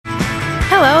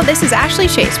Hello, this is Ashley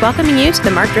Chase welcoming you to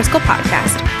the Mark Driscoll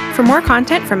Podcast. For more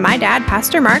content from my dad,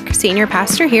 Pastor Mark, senior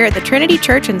pastor here at the Trinity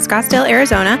Church in Scottsdale,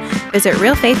 Arizona, visit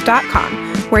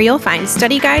realfaith.com, where you'll find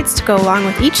study guides to go along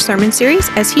with each sermon series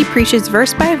as he preaches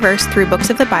verse by verse through books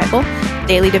of the Bible,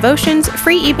 daily devotions,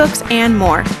 free ebooks, and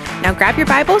more. Now grab your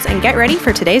Bibles and get ready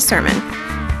for today's sermon.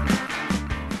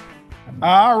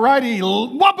 All righty,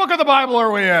 what book of the Bible are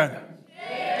we in?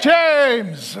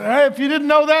 James. Hey, if you didn't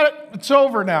know that, it's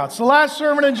over now. It's the last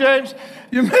sermon in James.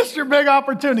 You missed your big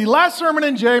opportunity. Last sermon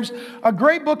in James, a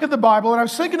great book of the Bible, and I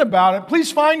was thinking about it.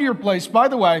 Please find your place, by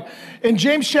the way, in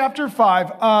James chapter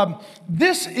 5.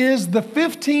 This is the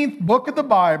 15th book of the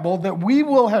Bible that we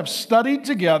will have studied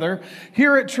together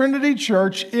here at Trinity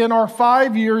Church in our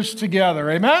 5 years together.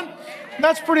 Amen?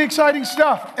 That's pretty exciting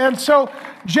stuff. And so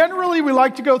generally we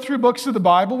like to go through books of the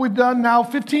Bible. We've done now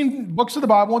 15 books of the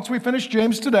Bible once we finish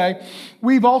James today.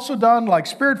 We've also done like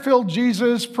Spirit-Filled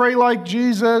Jesus, Pray Like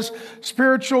Jesus,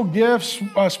 Spiritual Gifts,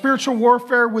 Spiritual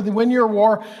Warfare with the Win Your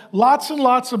War. Lots and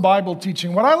lots of Bible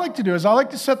teaching. What I like to do is I like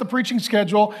to set the preaching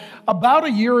schedule about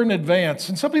a year in advance.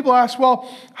 And some people ask, well,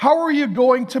 how are you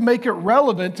going to make it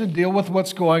relevant to deal with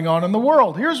what's going on in the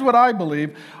world? Here's what I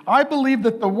believe. I believe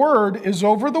that the Word is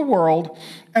over the world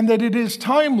and that it is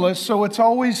timeless, so it's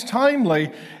always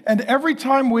timely. And every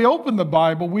time we open the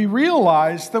Bible, we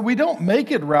realize that we don't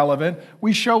make it relevant,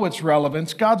 we show its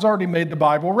relevance. God's already made the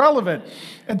Bible relevant.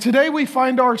 And today we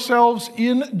find ourselves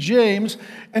in James,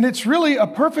 and it's really a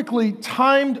perfectly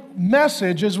timed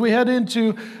message as we head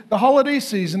into the holiday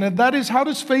season, and that is, how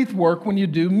does faith work when you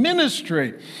do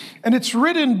ministry? And it's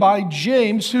written by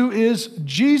James, who is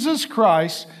Jesus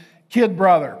Christ's kid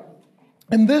brother.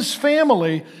 And this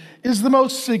family is the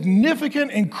most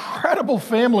significant, incredible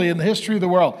family in the history of the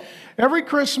world. Every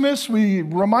Christmas, we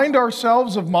remind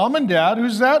ourselves of mom and dad.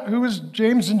 Who's that? Who is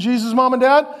James and Jesus' mom and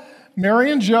dad?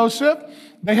 Mary and Joseph.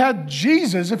 They had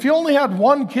Jesus. If you only had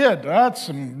one kid,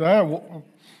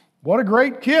 what a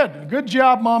great kid. Good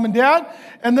job, mom and dad.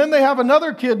 And then they have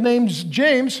another kid named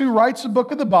James who writes a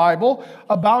book of the Bible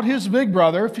about his big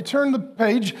brother. If you turn the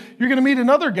page, you're going to meet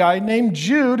another guy named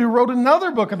Jude who wrote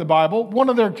another book of the Bible, one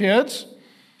of their kids.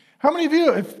 How many of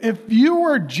you, if you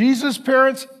were Jesus'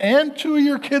 parents and two of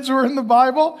your kids were in the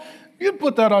Bible, you'd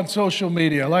put that on social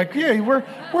media. Like, yeah,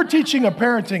 we're teaching a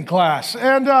parenting class.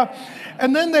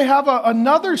 And then they have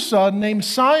another son named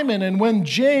Simon. And when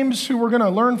James, who we're going to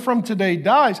learn from today,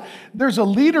 dies, there's a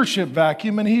leadership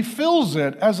vacuum, and he fills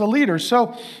it as a leader.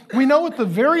 So we know at the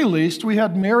very least we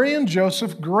had Mary and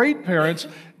Joseph, great parents,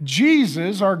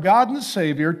 Jesus, our God and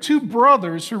Savior, two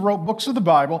brothers who wrote books of the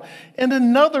Bible, and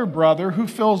another brother who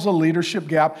fills a leadership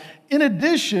gap, in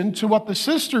addition to what the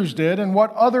sisters did and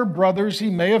what other brothers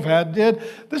he may have had did.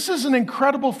 This is an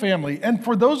incredible family. And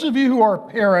for those of you who are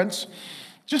parents,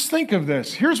 just think of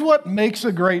this. Here's what makes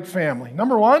a great family.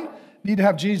 Number one, you need to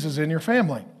have Jesus in your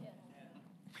family.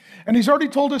 And he's already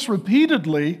told us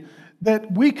repeatedly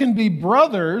that we can be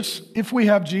brothers if we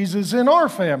have Jesus in our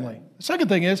family. The second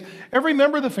thing is, every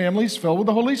member of the family is filled with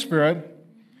the Holy Spirit.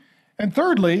 And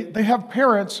thirdly, they have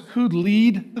parents who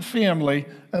lead the family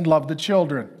and love the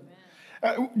children.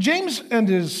 James and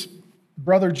his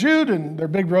brother Jude and their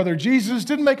big brother Jesus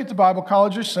didn't make it to Bible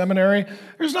college or seminary.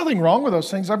 There's nothing wrong with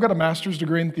those things. I've got a master's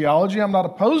degree in theology. I'm not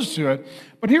opposed to it.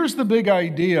 But here's the big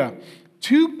idea.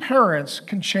 Two parents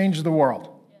can change the world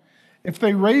if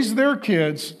they raise their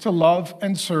kids to love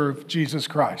and serve Jesus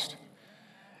Christ.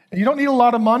 And you don't need a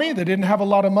lot of money. They didn't have a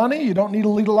lot of money. You don't need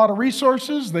a lot of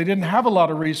resources. They didn't have a lot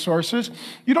of resources.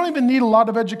 You don't even need a lot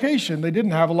of education. They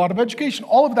didn't have a lot of education.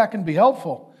 All of that can be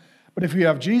helpful. But if you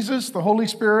have Jesus, the Holy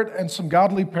Spirit, and some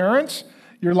godly parents,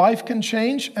 your life can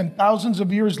change, and thousands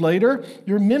of years later,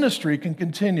 your ministry can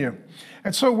continue.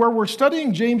 And so where we're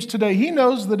studying James today, he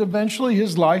knows that eventually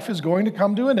his life is going to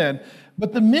come to an end,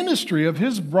 but the ministry of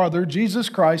his brother, Jesus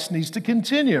Christ, needs to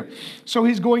continue. So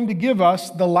he's going to give us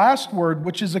the last word,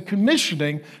 which is a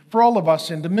commissioning for all of us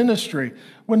into ministry.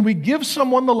 When we give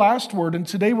someone the last word, and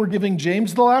today we're giving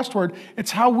James the last word,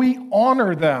 it's how we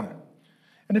honor them.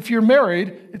 And if you're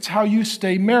married, it's how you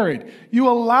stay married. You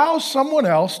allow someone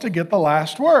else to get the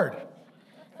last word.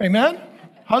 Amen?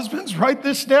 Husbands, write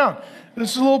this down.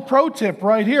 This is a little pro tip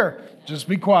right here. Just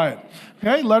be quiet.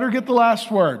 Okay, let her get the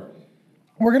last word.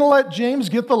 We're going to let James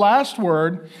get the last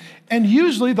word, and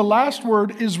usually the last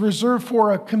word is reserved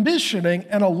for a commissioning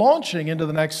and a launching into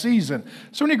the next season.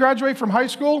 So when you graduate from high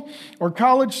school or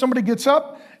college, somebody gets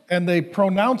up and they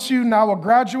pronounce you now a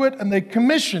graduate, and they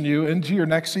commission you into your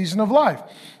next season of life.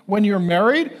 When you're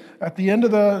married, at the end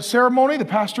of the ceremony, the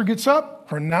pastor gets up,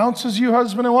 pronounces you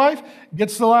husband and wife,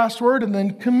 gets the last word, and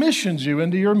then commissions you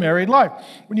into your married life.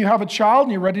 When you have a child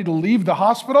and you're ready to leave the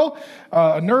hospital,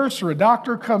 a nurse or a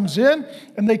doctor comes in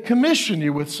and they commission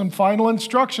you with some final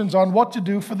instructions on what to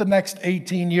do for the next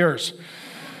 18 years.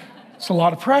 It's a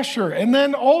lot of pressure. And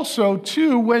then also,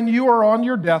 too, when you are on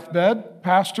your deathbed,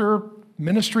 pastor,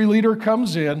 ministry leader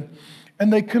comes in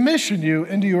and they commission you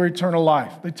into your eternal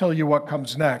life. They tell you what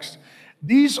comes next.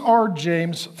 These are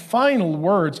James' final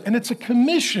words, and it's a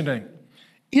commissioning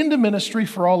into ministry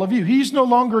for all of you. He's no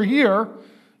longer here.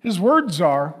 His words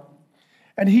are,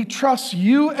 and he trusts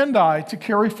you and I to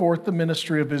carry forth the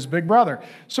ministry of his big brother.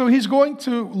 So he's going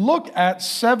to look at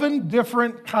 7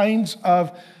 different kinds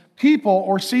of people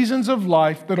or seasons of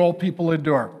life that all people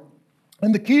endure.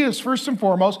 And the key is, first and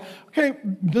foremost, okay,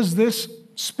 does this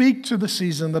speak to the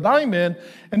season that I'm in?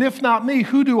 And if not me,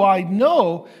 who do I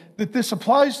know that this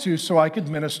applies to so I could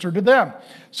minister to them?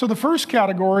 So the first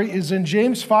category is in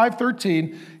James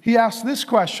 5:13. He asks this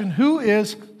question: who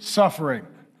is suffering?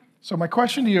 So my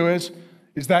question to you is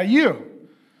that you?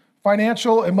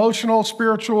 Financial, emotional,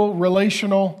 spiritual,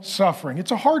 relational suffering.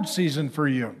 It's a hard season for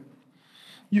you.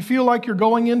 You feel like you're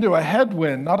going into a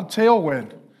headwind, not a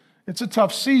tailwind. It's a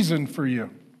tough season for you.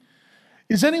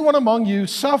 Is anyone among you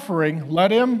suffering?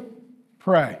 Let him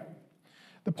pray.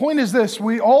 The point is this: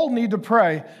 we all need to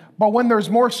pray, but when there's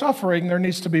more suffering, there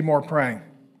needs to be more praying.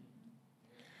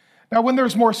 Now, when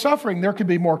there's more suffering, there could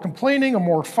be more complaining or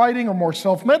more fighting or more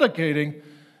self-medicating,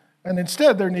 and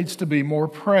instead there needs to be more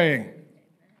praying.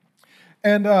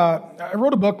 And I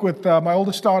wrote a book with our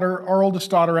oldest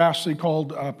daughter, Ashley,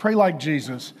 called Pray Like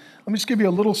Jesus. Let me just give you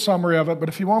a little summary of it, but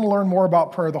if you want to learn more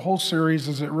about prayer, the whole series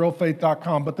is at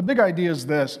realfaith.com. But the big idea is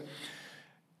this: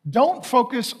 don't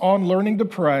focus on learning to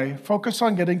pray, focus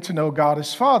on getting to know God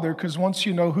as Father, because once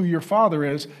you know who your Father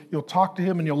is, you'll talk to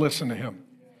him and you'll listen to him.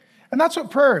 And that's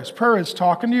what prayer is. Prayer is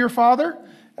talking to your Father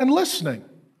and listening.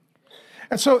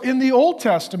 And so in the Old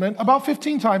Testament, about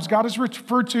 15 times, God is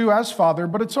referred to as Father,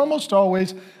 but it's almost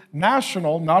always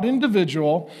national, not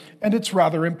individual, and it's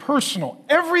rather impersonal.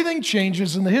 Everything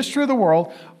changes in the history of the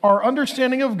world, our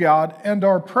understanding of God and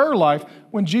our prayer life,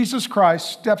 when Jesus Christ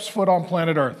steps foot on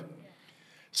planet Earth.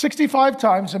 65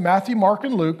 times in Matthew, Mark,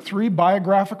 and Luke, 3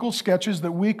 biographical sketches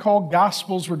that we call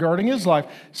Gospels regarding his life.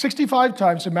 65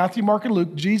 times in Matthew, Mark, and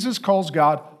Luke, Jesus calls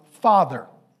God Father.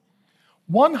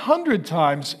 100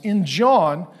 times in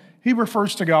John, he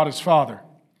refers to God as Father.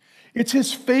 It's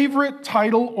his favorite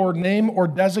title or name or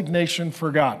designation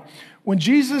for God. When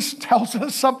Jesus tells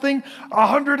us something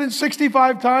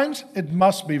 165 times, it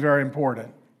must be very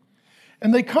important.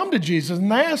 And they come to Jesus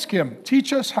and they ask him,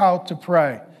 teach us how to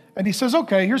pray. And he says,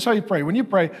 okay, here's how you pray. When you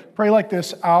pray, pray like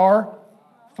this: Our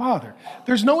Father.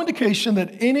 There's no indication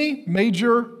that any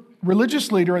major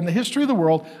religious leader in the history of the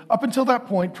world up until that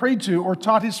point prayed to or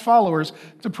taught his followers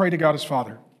to pray to God as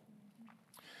Father.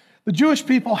 The Jewish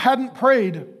people hadn't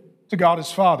prayed to God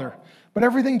as Father, but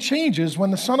everything changes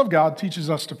when the Son of God teaches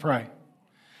us to pray.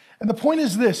 And the point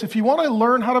is this: if you want to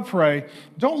learn how to pray,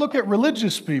 don't look at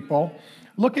religious people,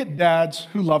 look at dads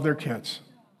who love their kids.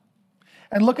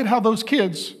 And look at how those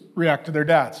kids react to their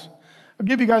dads. I'll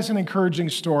give you guys an encouraging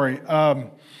story.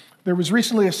 There was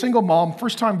recently a single mom,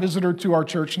 first-time visitor to our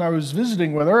church, and I was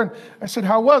visiting with her, and I said,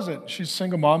 how was it? She's a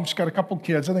single mom. She's got a couple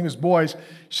kids. I think it was boys.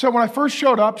 She said, when I first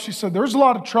showed up, she said, there's a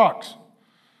lot of trucks.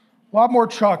 A lot more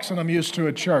trucks than I'm used to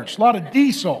at church. A lot of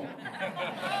diesel.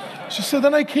 She said,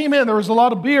 then I came in. There was a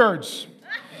lot of beards.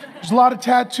 There's a lot of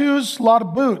tattoos, a lot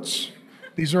of boots.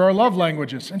 These are our love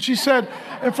languages. And she said,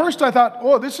 at first I thought,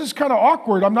 oh, this is kind of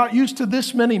awkward. I'm not used to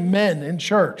this many men in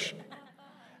church.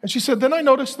 And she said, then I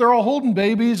noticed they're all holding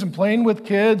babies and playing with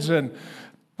kids and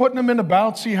putting them in a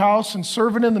bouncy house and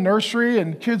serving in the nursery,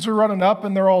 and kids are running up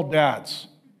and they're all dads.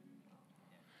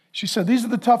 She said, these are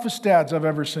the toughest dads I've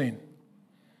ever seen.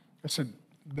 I said,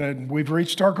 then we've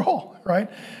reached our goal, right?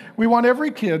 We want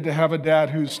every kid to have a dad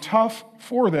who's tough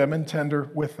for them and tender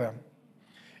with them,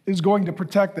 is going to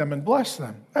protect them and bless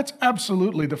them. That's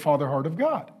absolutely the father heart of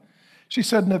God. She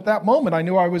said, and at that moment, I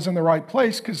knew I was in the right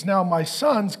place because now my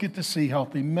sons get to see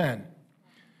healthy men.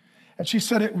 And she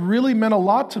said, it really meant a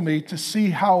lot to me to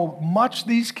see how much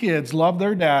these kids love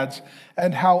their dads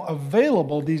and how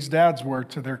available these dads were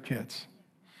to their kids.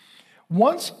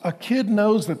 Once a kid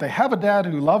knows that they have a dad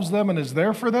who loves them and is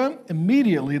there for them,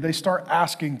 immediately they start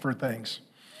asking for things.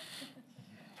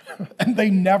 And they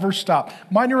never stop.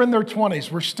 Mine are in their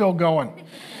 20s. We're still going.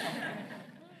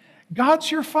 God's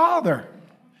your father.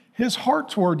 His heart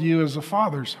toward you is a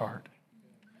father's heart.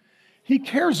 He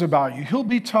cares about you. He'll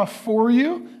be tough for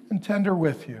you and tender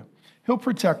with you. He'll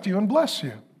protect you and bless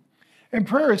you. And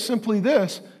prayer is simply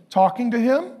this: talking to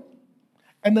him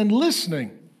and then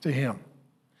listening to him.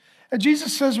 And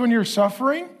Jesus says when you're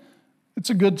suffering, it's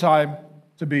a good time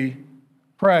to be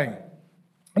praying.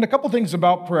 And a couple things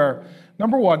about prayer.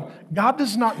 Number one, God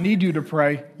does not need you to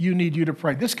pray. You need you to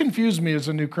pray. This confused me as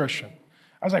a new Christian.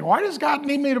 I was like, why does God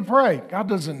need me to pray? God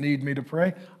doesn't need me to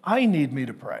pray. I need me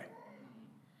to pray.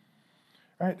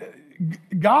 Right?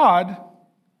 God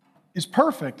is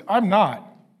perfect. I'm not.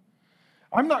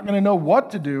 I'm not going to know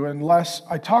what to do unless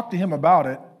I talk to him about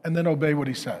it and then obey what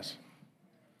he says.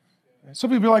 Some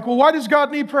people are like, well, why does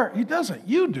God need prayer? He doesn't.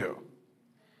 You do.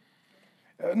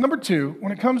 Number two,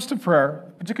 when it comes to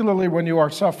prayer, particularly when you are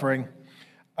suffering,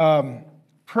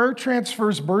 prayer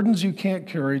transfers burdens you can't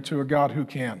carry to a God who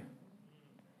can.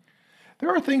 There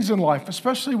are things in life,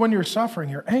 especially when you're suffering,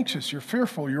 you're anxious, you're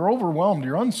fearful, you're overwhelmed,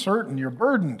 you're uncertain, you're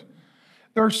burdened.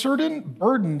 There are certain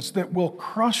burdens that will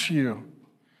crush you,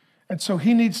 and so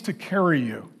he needs to carry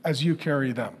you as you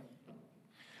carry them.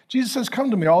 Jesus says,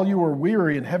 come to me, all you who are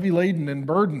weary and heavy laden and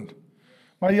burdened.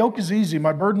 My yoke is easy,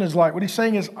 my burden is light. What he's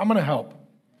saying is, I'm going to help.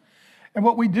 And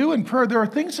what we do in prayer, there are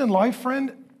things in life,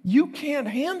 friend, you can't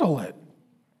handle it.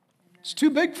 It's too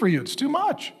big for you. It's too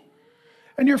much.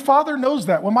 And your Father knows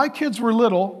that. When my kids were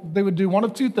little, they would do one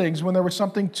of two things when there was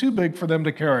something too big for them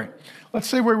to carry. Let's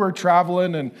say we were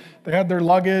traveling and they had their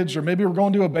luggage, or maybe we're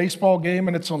going to a baseball game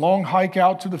and it's a long hike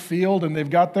out to the field and they've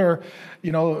got their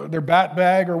bat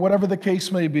bag or whatever the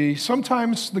case may be.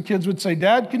 Sometimes the kids would say,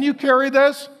 Dad, can you carry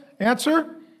this?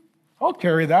 Answer, I'll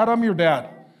carry that. I'm your dad.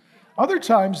 Other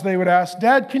times they would ask,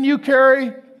 Dad, can you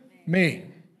carry me?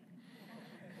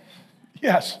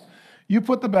 Yes. You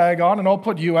put the bag on and I'll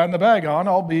put you and the bag on.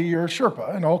 I'll be your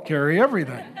Sherpa and I'll carry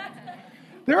everything.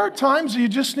 There are times you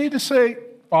just need to say,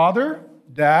 Father,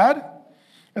 Dad.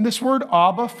 And this word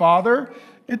Abba, Father,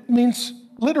 it means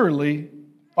literally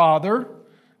Father.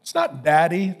 It's not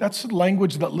daddy. That's the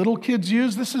language that little kids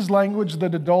use. This is language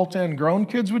that adult and grown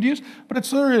kids would use. But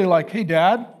it's literally like, hey,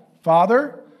 Dad,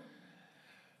 Father,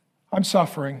 I'm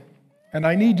suffering, and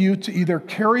I need you to either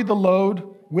carry the load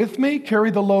with me,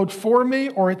 carry the load for me,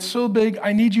 or it's so big,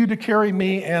 I need you to carry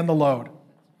me and the load.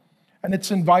 And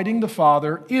it's inviting the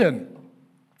Father in.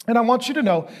 And I want you to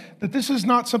know that this is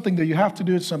not something that you have to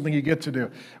do, it's something you get to do.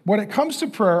 When it comes to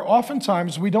prayer,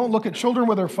 oftentimes we don't look at children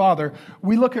with their father,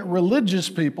 we look at religious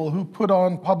people who put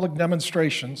on public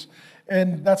demonstrations,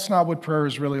 and that's not what prayer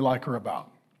is really like or about.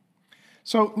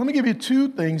 So let me give you two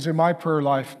things in my prayer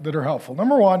life that are helpful.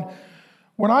 Number one,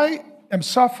 when I am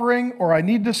suffering or I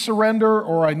need to surrender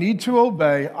or I need to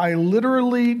obey, I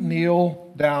literally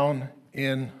kneel down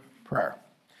in prayer.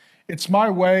 It's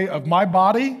my way of my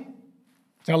body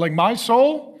telling my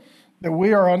soul that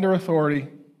we are under authority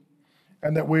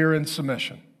and that we are in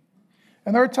submission.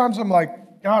 And there are times I'm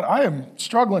like, God, I am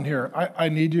struggling here. I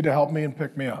need you to help me and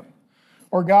pick me up.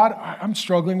 Or God, I'm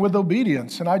struggling with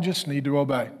obedience and I just need to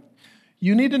obey.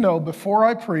 You need to know before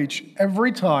I preach,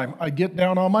 every time I get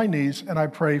down on my knees and I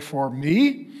pray for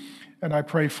me and I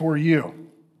pray for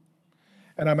you.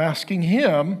 And I'm asking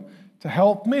him to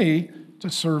help me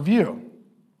to serve you.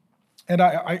 And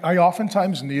I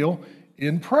oftentimes kneel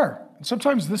in prayer. And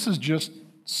sometimes this is just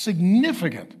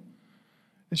significant.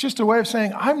 It's just a way of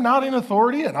saying, I'm not in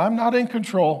authority and I'm not in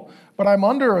control, but I'm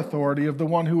under authority of the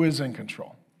one who is in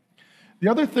control. The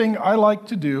other thing I like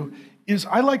to do is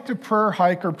I like to prayer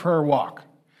hike or prayer walk.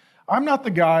 I'm not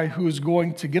the guy who is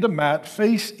going to get a mat,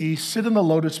 face east, sit in the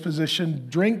lotus position,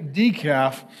 drink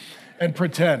decaf, and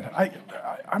pretend.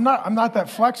 I'm not that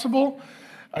flexible.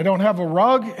 I don't have a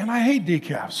rug, and I hate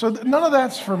decaf. So none of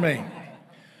that's for me.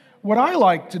 What I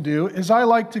like to do is I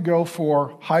like to go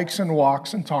for hikes and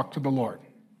walks and talk to the Lord.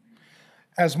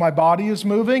 As my body is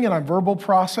moving and I'm verbal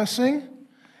processing,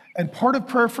 and part of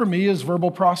prayer for me is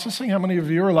verbal processing. How many of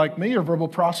you are like me, are verbal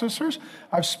processors?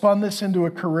 I've spun this into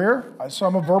a career, so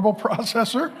I'm a verbal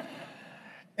processor.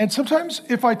 And sometimes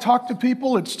if I talk to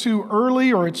people, it's too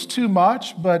early or it's too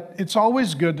much, but it's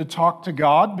always good to talk to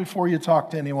God before you talk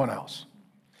to anyone else.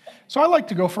 So I like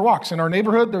to go for walks. In our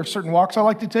neighborhood, there are certain walks I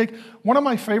like to take. One of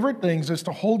my favorite things is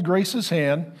to hold Grace's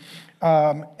hand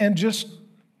and just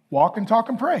walk and talk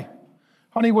and pray.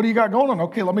 Honey, what do you got going on?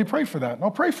 Okay, let me pray for that. And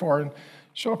I'll pray for her. And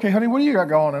she'll, okay, honey, what do you got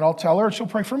going? And I'll tell her, and she'll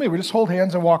pray for me. We just hold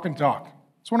hands and walk and talk.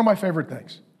 It's one of my favorite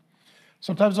things.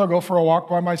 Sometimes I'll go for a walk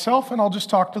by myself, and I'll just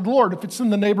talk to the Lord. If it's in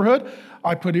the neighborhood,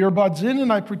 I put earbuds in,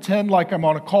 and I pretend like I'm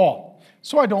on a call,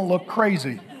 so I don't look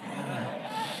crazy.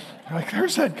 Like,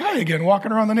 there's that guy again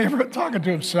walking around the neighborhood talking to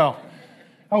himself.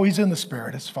 Oh, he's in the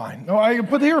spirit. It's fine. No, I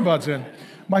put the earbuds in.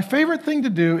 My favorite thing to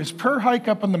do is prayer hike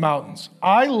up in the mountains.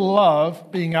 I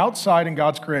love being outside in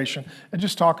God's creation and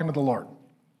just talking to the Lord.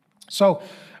 So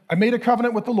I made a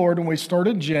covenant with the Lord when we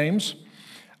started James.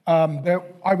 that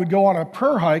I would go on a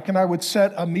prayer hike and I would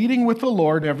set a meeting with the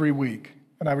Lord every week.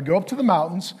 And I would go up to the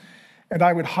mountains and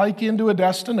I would hike into a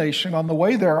destination. On the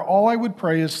way there, all I would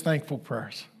pray is thankful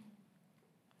prayers.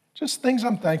 Just things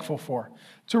I'm thankful for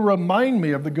to remind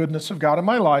me of the goodness of God in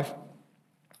my life.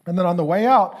 And then on the way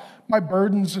out, my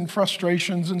burdens and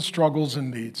frustrations and struggles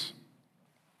and needs.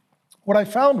 What I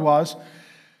found was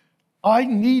I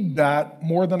need that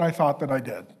more than I thought that I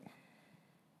did.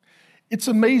 It's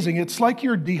amazing. It's like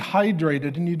you're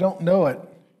dehydrated and you don't know it.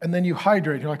 And then you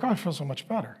hydrate. You're like, oh, I feel so much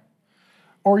better.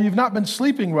 Or you've not been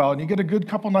sleeping well and you get a good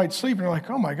couple nights sleep and you're like,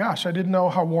 oh my gosh, I didn't know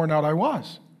how worn out I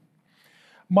was.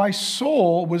 My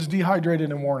soul was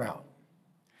dehydrated and worn out.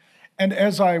 And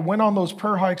as I went on those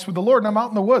prayer hikes with the Lord, and I'm out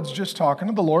in the woods just talking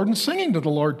to the Lord and singing to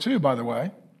the Lord too, by the way,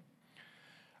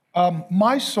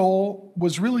 my soul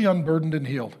was really unburdened and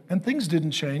healed. And things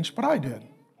didn't change, but I did.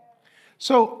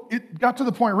 So it got to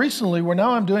the point recently where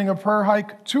now I'm doing a prayer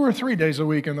hike 2 or 3 days a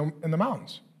week in the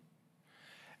mountains.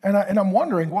 And I'm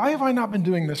wondering, why have I not been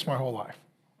doing this my whole life?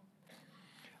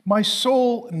 My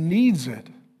soul needs it.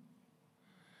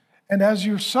 And as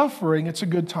you're suffering, it's a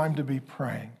good time to be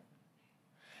praying.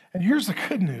 And here's the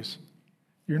good news.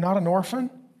 You're not an orphan,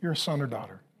 you're a son or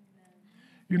daughter.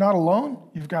 You're not alone,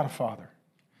 you've got a father.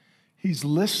 He's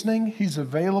listening, he's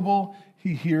available,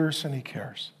 he hears, and he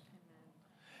cares.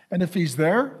 And if he's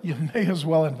there, you may as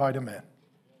well invite him in.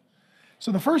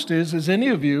 So the first is any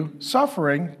of you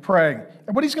suffering, praying?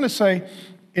 And what he's going to say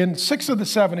in 6 of the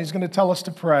 7, he's going to tell us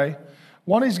to pray.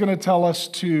 1, he's going to tell us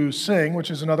to sing, which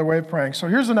is another way of praying. So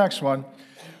here's the next one.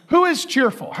 Who is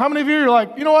cheerful? How many of you are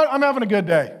like, you know what, I'm having a good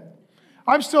day.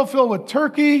 I'm still filled with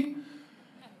turkey,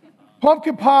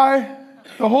 pumpkin pie,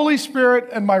 the Holy Spirit,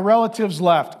 and my relatives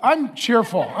left. I'm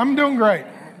cheerful. I'm doing great,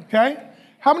 okay?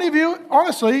 How many of you,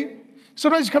 honestly,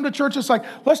 sometimes you come to church, it's like,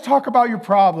 let's talk about your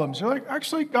problems. You're like,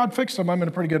 actually, God fixed them. I'm in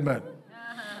a pretty good mood.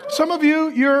 Some of you,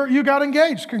 you got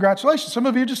engaged. Congratulations. Some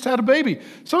of you just had a baby.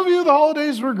 Some of you, the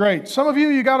holidays were great. Some of you,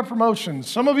 you got a promotion.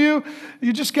 Some of you,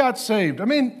 you just got saved. I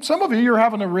mean, some of you, you're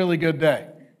having a really good day.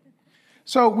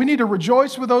 So we need to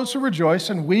rejoice with those who rejoice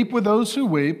and weep with those who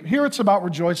weep. Here it's about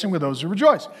rejoicing with those who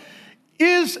rejoice.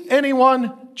 Is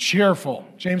anyone cheerful?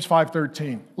 James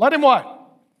 5:13. Let him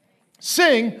what?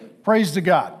 Sing praise to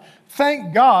God.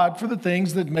 Thank God for the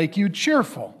things that make you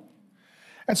cheerful.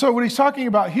 And so what he's talking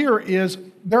about here is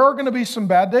there are going to be some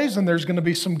bad days and there's going to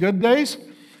be some good days.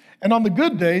 And on the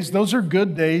good days, those are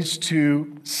good days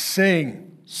to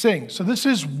sing. Sing. So this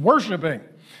is worshiping.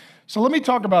 So let me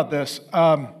talk about this.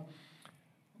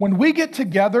 When we get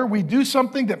together, we do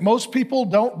something that most people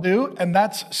don't do, and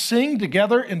that's sing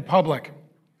together in public.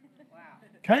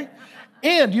 Okay?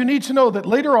 And you need to know that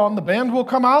later on the band will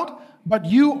come out, but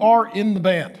you are in the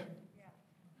band.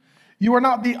 You are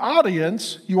not the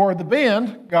audience, you are the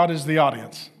band, God is the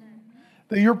audience.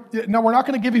 Now, we're not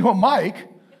going to give you a mic,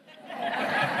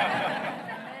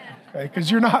 okay,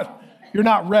 because you're not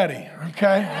ready,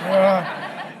 okay?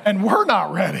 And we're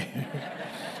not ready.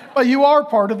 But you are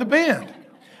part of the band.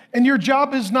 And your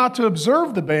job is not to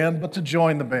observe the band, but to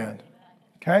join the band,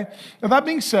 okay? Now, that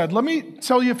being said, let me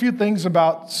tell you a few things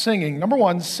about singing. Number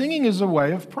 1, singing is a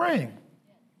way of praying.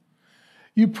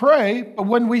 You pray, but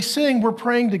when we sing, we're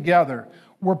praying together.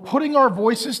 We're putting our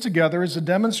voices together as a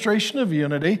demonstration of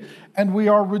unity, and we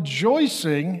are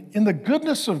rejoicing in the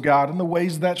goodness of God and the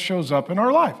ways that shows up in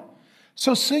our life.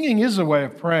 So singing is a way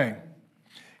of praying.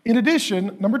 In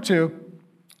addition, number 2,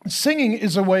 singing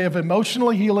is a way of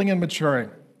emotionally healing and maturing.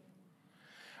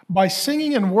 By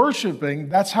singing and worshiping,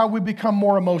 that's how we become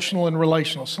more emotional and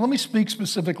relational. So let me speak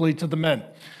specifically to the men.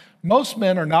 Most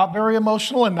men are not very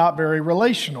emotional and not very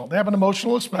relational. They have an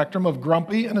emotional spectrum of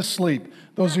grumpy and asleep.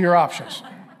 Those are your options.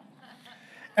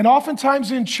 And oftentimes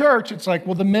in church, it's like,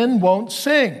 well, the men won't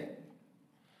sing.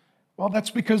 Well, that's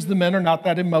because the men are not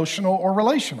that emotional or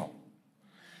relational.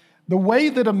 The way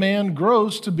that a man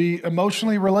grows to be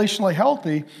emotionally, relationally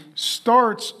healthy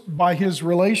starts by his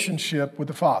relationship with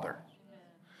the Father.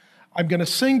 I'm going to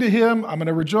sing to him. I'm going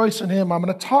to rejoice in him. I'm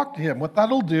going to talk to him. What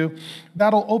that'll do,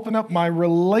 that'll open up my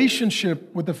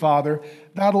relationship with the Father.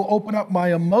 That'll open up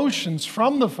my emotions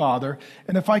from the Father.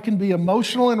 And if I can be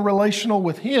emotional and relational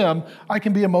with him, I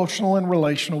can be emotional and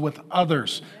relational with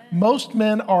others. Most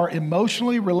men are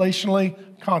emotionally, relationally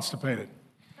constipated.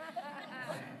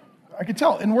 I can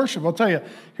tell in worship. I'll tell you.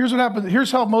 Here's what happens.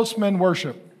 Here's how most men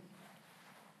worship.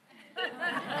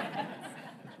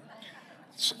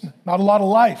 Not a lot of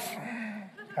life,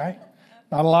 okay?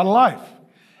 Not a lot of life.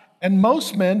 And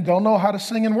most men don't know how to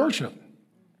sing and worship.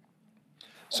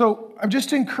 So I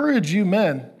just encourage you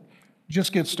men,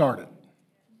 just get started.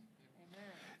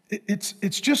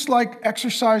 it's just like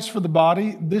exercise for the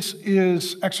body. This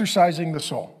is exercising the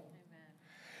soul.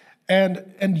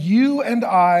 And you and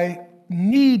I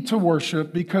need to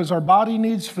worship because our body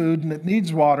needs food and it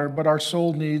needs water, but our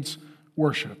soul needs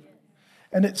worship.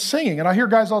 And it's singing. And I hear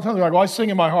guys all the time, they're like, well, I sing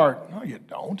in my heart. No, you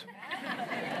don't.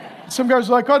 Some guys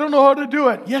are like, I don't know how to do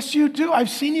it. Yes, you do. I've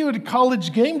seen you at a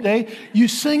college game day. You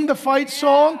sing the fight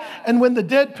song, and when the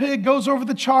dead pig goes over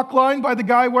the chalk line by the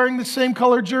guy wearing the same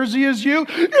color jersey as you, you're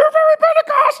very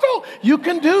Pentecostal. You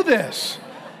can do this.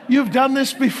 You've done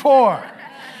this before.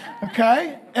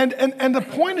 Okay? And the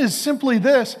point is simply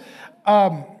this.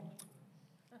 One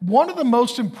of the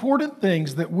most important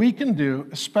things that we can do,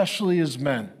 especially as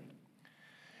men,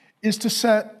 is to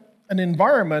set an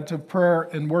environment of prayer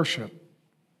and worship.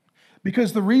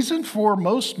 Because the reason for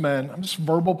most men, I'm just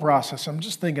verbal process, I'm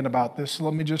just thinking about this, so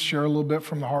let me just share a little bit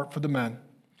from the heart for the men.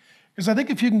 Because I think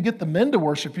if you can get the men to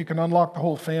worship, you can unlock the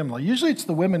whole family. Usually it's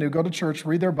the women who go to church,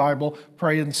 read their Bible,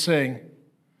 pray and sing,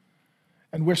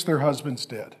 and wish their husbands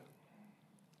did.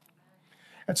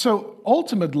 And so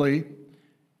ultimately,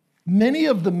 many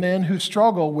of the men who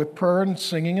struggle with prayer and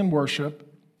singing and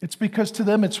worship, it's because to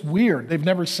them it's weird. They've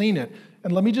never seen it.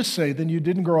 And let me just say, then you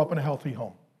didn't grow up in a healthy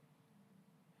home.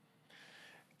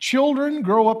 Children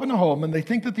grow up in a home and they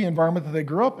think that the environment that they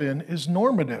grew up in is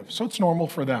normative, so it's normal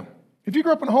for them. If you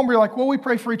grew up in a home where you're like, well, we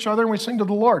pray for each other and we sing to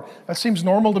the Lord, that seems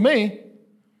normal to me,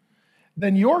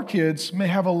 then your kids may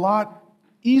have a lot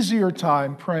easier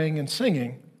time praying and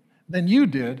singing than you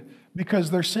did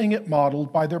because they're seeing it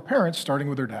modeled by their parents, starting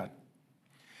with their dad.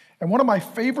 And one of my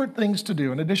favorite things to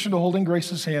do, in addition to holding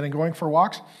Grace's hand and going for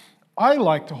walks, I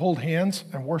like to hold hands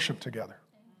and worship together.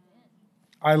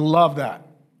 I love that.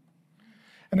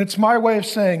 And it's my way of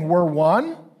saying we're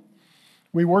one,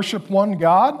 we worship one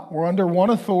God, we're under one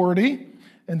authority,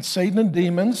 and Satan and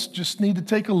demons just need to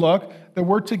take a look that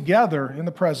we're together in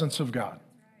the presence of God.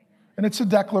 And it's a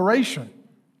declaration.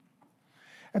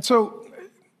 And so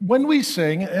when we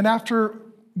sing, and after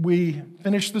we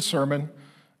finish the sermon,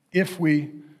 if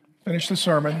we finish the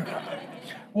sermon,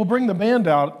 we'll bring the band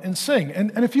out and sing.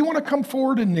 And if you want to come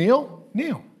forward and kneel,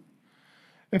 kneel.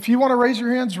 If you want to raise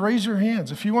your hands, raise your hands.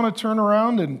 If you want to turn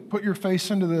around and put your face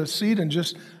into the seat and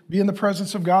just be in the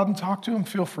presence of God and talk to Him,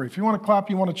 feel free. If you want to clap,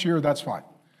 you want to cheer, that's fine.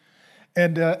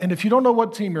 And if you don't know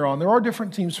what team you're on, there are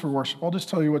different teams for worship. I'll just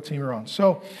tell you what team you're on.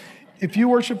 So if you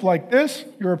worship like this,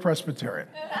 you're a Presbyterian.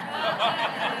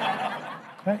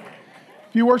 Okay?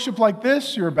 If you worship like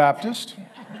this, you're a Baptist.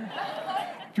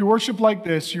 If you worship like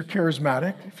this, you're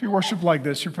charismatic. If you worship like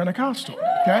this, you're Pentecostal.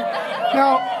 Okay?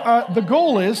 Now, the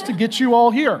goal is to get you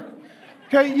all here.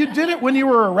 Okay? You did it when you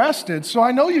were arrested, so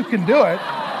I know you can do it.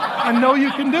 I know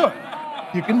you can do it.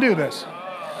 You can do this.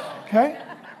 Okay?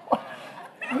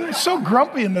 They're so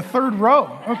grumpy in the third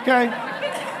row. Okay?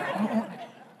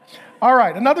 All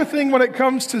right, another thing when it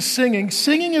comes to singing,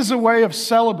 singing is a way of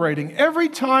celebrating. Every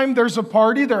time there's a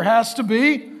party, there has to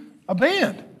be a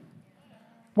band.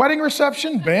 Wedding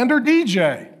reception, band or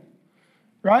DJ,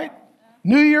 right?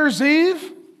 New Year's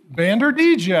Eve, band or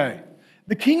DJ.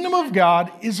 The kingdom of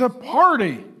God is a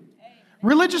party.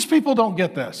 Religious people don't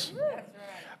get this.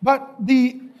 But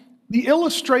the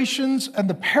illustrations and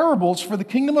the parables for the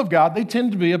kingdom of God, they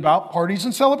tend to be about parties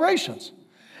and celebrations.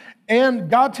 And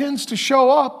God tends to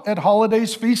show up at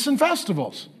holidays, feasts, and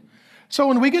festivals. So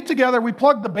when we get together, we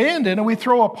plug the band in and we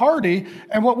throw a party,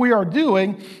 and what we are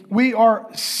doing, we are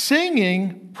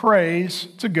singing praise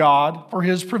to God for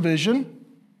His provision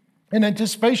in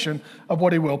anticipation of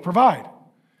what He will provide.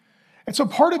 And so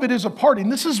part of it is a party,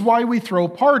 and this is why we throw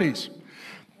parties.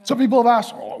 Some people have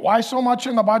asked, why so much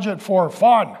in the budget for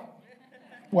fun?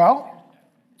 Well,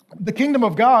 the kingdom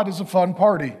of God is a fun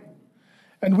party,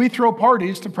 and we throw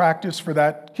parties to practice for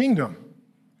that kingdom.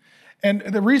 And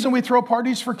the reason we throw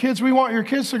parties for kids, we want your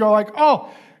kids to go like, oh,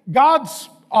 God's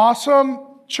awesome,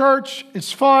 church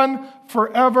is fun,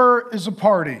 forever is a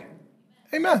party.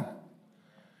 Amen.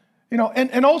 You know,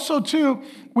 and also too,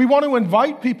 we want to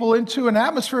invite people into an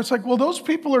atmosphere. It's like, well, those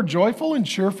people are joyful and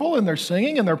cheerful and they're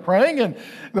singing and they're praying and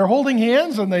they're holding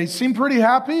hands and they seem pretty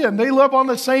happy and they live on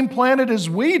the same planet as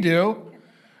we do.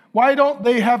 Why don't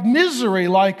they have misery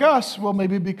like us? Well,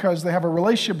 maybe because they have a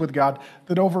relationship with God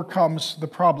that overcomes the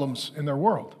problems in their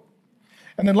world.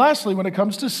 And then lastly, when it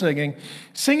comes to singing,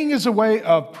 singing is a way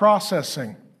of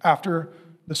processing after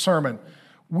the sermon.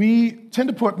 We tend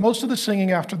to put most of the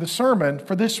singing after the sermon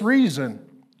for this reason.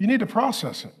 You need to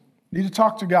process it. You need to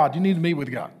talk to God. You need to meet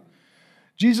with God.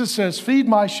 Jesus says, feed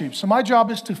my sheep. So my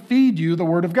job is to feed you the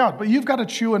word of God, but you've got to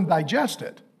chew and digest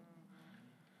it.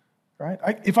 Right?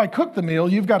 If I cook the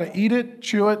meal, you've got to eat it,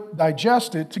 chew it,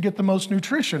 digest it to get the most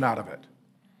nutrition out of it.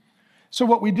 So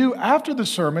what we do after the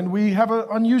sermon, we have an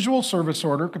unusual service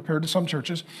order compared to some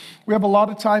churches. We have a lot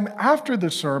of time after the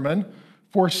sermon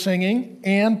for singing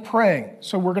and praying.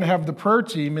 So we're going to have the prayer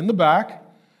team in the back.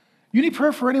 You need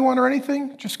prayer for anyone or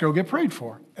anything? Just go get prayed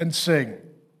for and sing.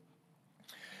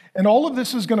 And all of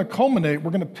this is going to culminate.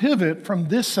 We're going to pivot from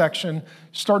this section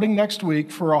starting next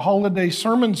week for a holiday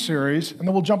sermon series, and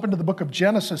then we'll jump into the book of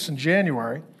Genesis in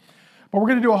January. But we're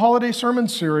going to do a holiday sermon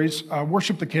series,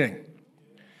 Worship the King.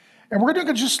 And we're going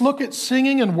to just look at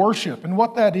singing and worship and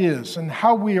what that is and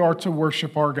how we are to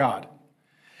worship our God.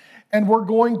 And we're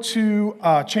going to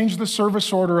change the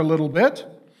service order a little bit.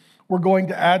 We're going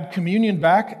to add communion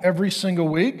back every single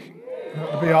week.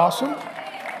 That would be awesome.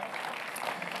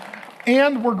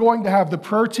 And we're going to have the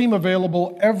prayer team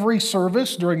available every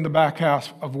service during the back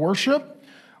half of worship.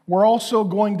 We're also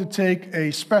going to take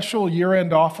a special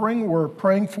year-end offering. We're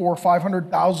praying for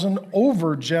 $500,000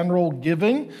 over general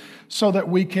giving so that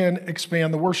we can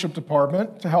expand the worship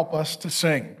department to help us to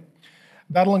sing.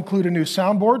 That'll include a new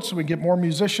soundboard so we get more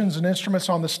musicians and instruments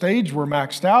on the stage. We're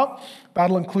maxed out.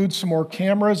 That'll include some more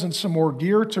cameras and some more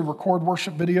gear to record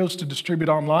worship videos to distribute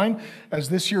online, as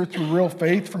this year through Real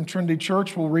Faith from Trinity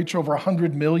Church will reach over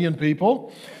 100 million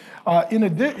people.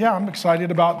 I'm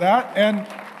excited about that.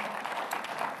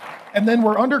 And then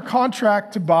we're under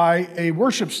contract to buy a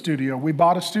worship studio. We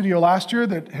bought a studio last year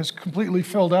that has completely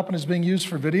filled up and is being used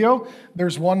for video.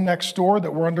 There's one next door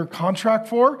that we're under contract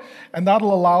for, and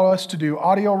that'll allow us to do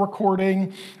audio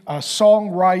recording,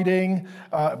 songwriting,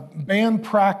 band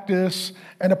practice,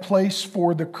 and a place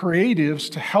for the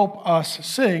creatives to help us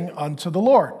sing unto the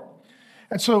Lord.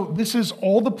 And so this is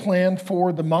all the plan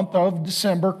for the month of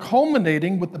December,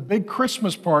 culminating with the big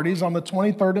Christmas parties on the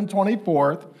 23rd and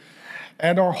 24th.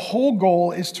 And our whole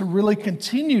goal is to really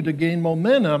continue to gain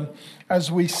momentum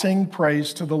as we sing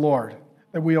praise to the Lord,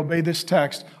 that we obey this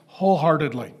text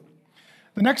wholeheartedly.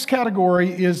 The next category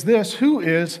is this: who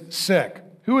is sick?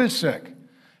 Who is sick?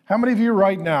 How many of you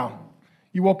right now,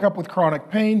 you woke up with chronic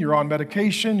pain, you're on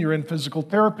medication, you're in physical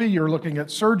therapy, you're looking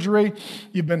at surgery,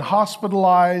 you've been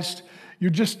hospitalized, you're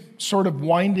just sort of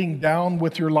winding down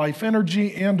with your life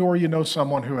energy, and or you know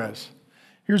someone who is.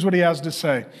 Here's what he has to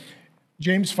say.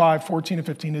 James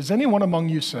 5:14-15, is anyone among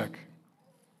you sick?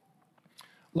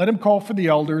 Let him call for the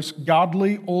elders,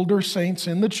 godly older saints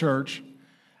in the church,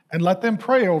 and let them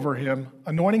pray over him,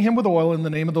 anointing him with oil in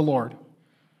the name of the Lord.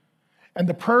 And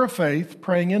the prayer of faith,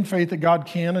 praying in faith that God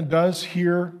can and does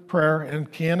hear prayer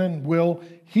and can and will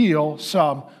heal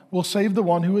some, will save the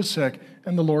one who is sick,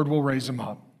 and the Lord will raise him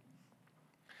up.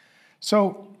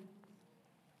 So,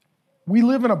 we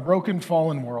live in a broken,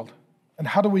 fallen world. And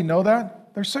how do we know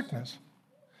that? There's sickness.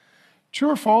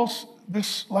 True or false,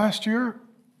 this last year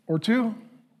or two,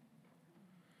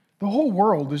 the whole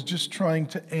world is just trying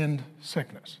to end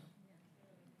sickness.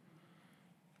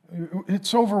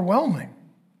 It's overwhelming.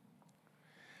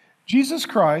 Jesus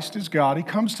Christ is God. He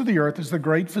comes to the earth as the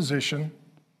great physician.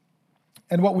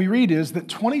 And what we read is that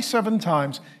 27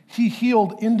 times he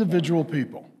healed individual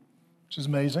people, which is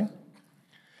amazing.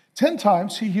 10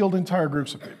 times he healed entire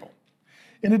groups of people.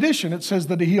 In addition, it says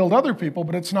that he healed other people,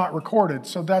 but it's not recorded,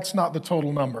 so that's not the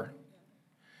total number.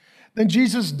 Then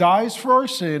Jesus dies for our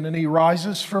sin, and he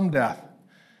rises from death.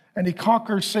 And he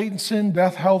conquers Satan, sin,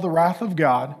 death, hell, the wrath of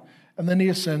God, and then he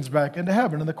ascends back into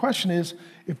heaven. And the question is,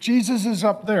 if Jesus is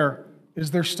up there, is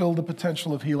there still the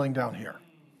potential of healing down here?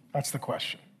 That's the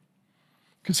question.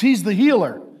 Because he's the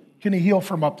healer. Can he heal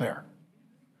from up there?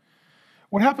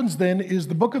 What happens then is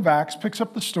the book of Acts picks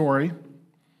up the story,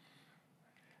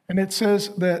 and it says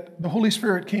that the Holy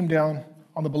Spirit came down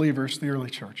on the believers, the early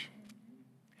church.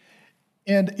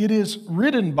 And it is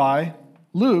written by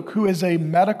Luke, who is a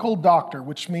medical doctor,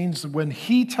 which means when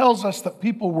he tells us that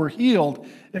people were healed,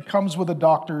 it comes with a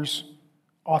doctor's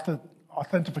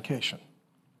authentication.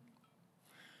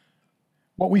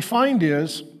 What we find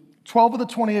is 12 of the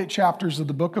 28 chapters of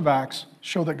the book of Acts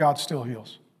show that God still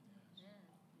heals.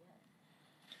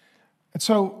 And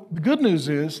so the good news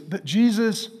is that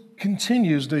Jesus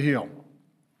continues to heal.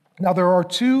 Now, there are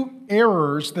two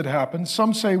errors that happen.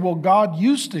 Some say, well, God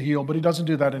used to heal, but he doesn't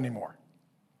do that anymore.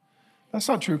 That's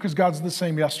not true, because God's the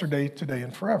same yesterday, today,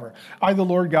 and forever. I, the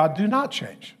Lord God, do not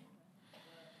change.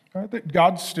 Right? That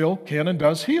God still can and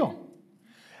does heal.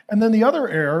 And then the other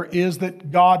error is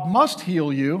that God must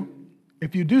heal you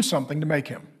if you do something to make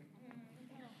him.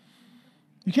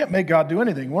 You can't make God do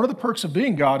anything. One of the perks of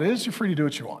being God is you're free to do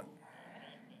what you want.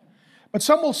 But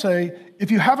some will say,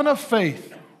 if you have enough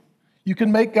faith, you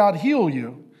can make God heal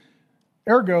you.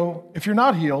 Ergo, if you're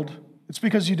not healed, it's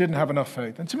because you didn't have enough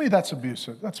faith. And to me, that's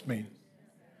abusive. That's mean.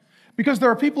 Because there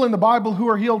are people in the Bible who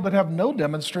are healed that have no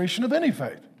demonstration of any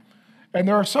faith. And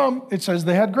there are some, it says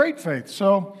they had great faith.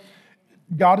 So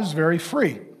God is very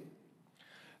free.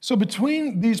 So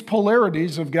between these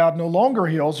polarities of God no longer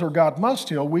heals or God must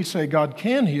heal, we say God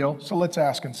can heal, so let's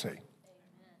ask and see.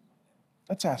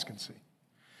 Let's ask and see.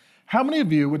 How many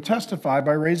of you would testify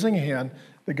by raising a hand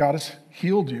that God has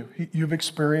healed you? You've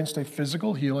experienced a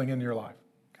physical healing in your life,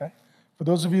 okay? For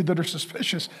those of you that are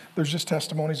suspicious, there's just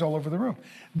testimonies all over the room.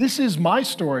 This is my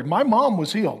story. My mom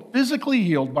was healed, physically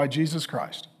healed by Jesus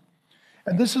Christ.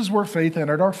 And this is where faith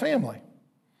entered our family.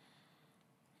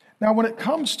 Now, when it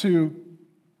comes to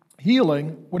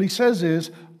healing, what he says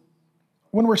is,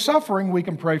 when we're suffering, we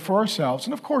can pray for ourselves.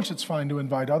 And of course, it's fine to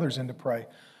invite others in to pray.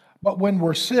 But when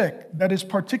we're sick, that is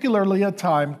particularly a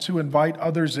time to invite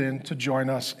others in to join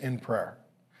us in prayer.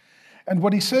 And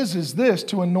what he says is this,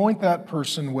 to anoint that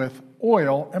person with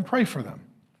oil and pray for them.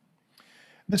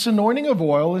 This anointing of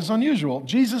oil is unusual.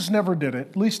 Jesus never did it,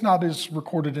 at least not as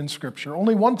recorded in Scripture.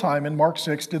 Only one time in Mark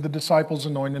 6 did the disciples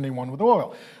anoint anyone with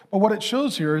oil. But what it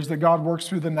shows here is that God works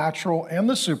through the natural and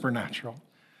the supernatural.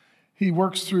 He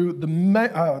works through the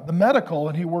medical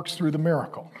and he works through the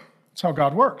miracle. That's how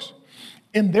God works.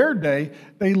 In their day,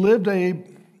 they lived a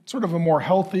sort of a more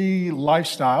healthy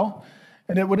lifestyle,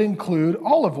 and it would include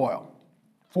olive oil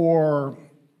for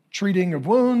treating of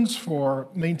wounds, for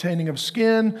maintaining of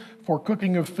skin, for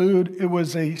cooking of food. It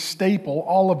was a staple,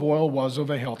 olive oil was, of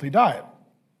a healthy diet.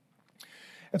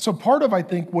 And so part of, I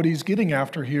think, what he's getting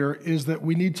after here is that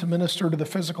we need to minister to the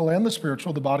physical and the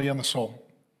spiritual, the body and the soul.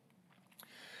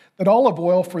 That olive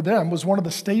oil for them was one of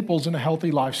the staples in a healthy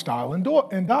lifestyle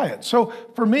and diet. So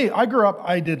for me, I grew up,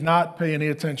 I did not pay any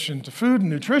attention to food and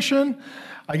nutrition.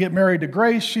 I get married to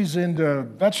Grace. She's into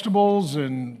vegetables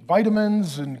and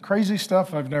vitamins and crazy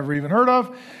stuff I've never even heard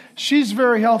of. She's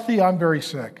very healthy. I'm very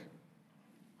sick.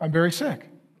 I'm very sick.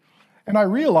 And I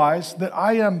realize that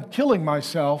I am killing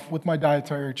myself with my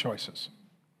dietary choices.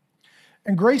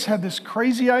 And Grace had this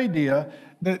crazy idea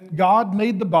that God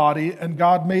made the body and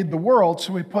God made the world,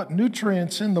 so he put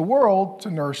nutrients in the world to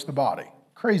nourish the body.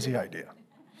 Crazy idea.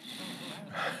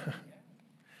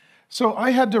 So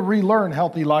I had to relearn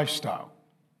healthy lifestyle.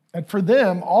 And for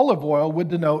them, olive oil would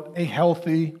denote a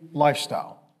healthy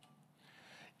lifestyle.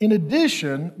 In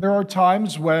addition, there are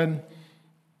times when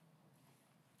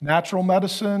natural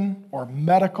medicine or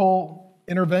medical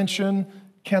intervention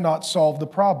cannot solve the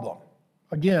problem.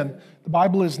 Again, the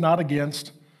Bible is not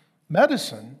against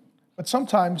medicine, but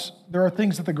sometimes there are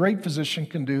things that the great physician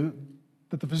can do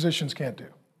that the physicians can't do.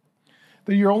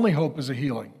 That your only hope is a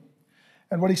healing.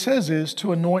 And what he says is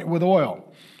to anoint with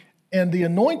oil. And the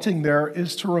anointing there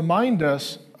is to remind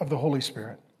us of the Holy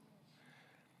Spirit.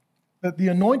 That the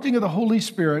anointing of the Holy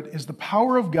Spirit is the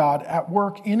power of God at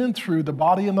work in and through the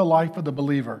body and the life of the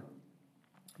believer.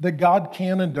 That God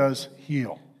can and does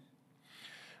heal.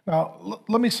 Now,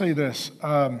 let me say this.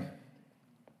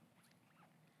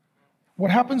 What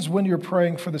happens when you're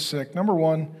praying for the sick? Number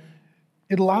one,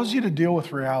 it allows you to deal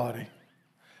with reality.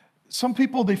 Some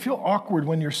people, they feel awkward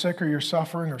when you're sick or you're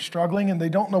suffering or struggling and they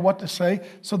don't know what to say,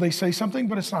 so they say something,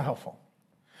 but it's not helpful.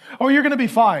 Oh, you're going to be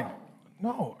fine.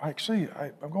 No, actually,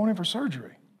 I'm going in for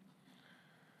surgery.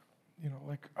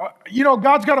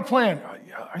 God's got a plan.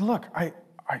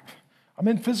 I'm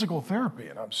in physical therapy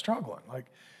and I'm struggling.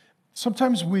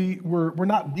 Sometimes we're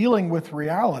not dealing with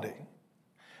reality.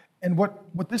 And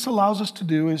what this allows us to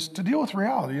do is to deal with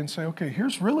reality and say, okay,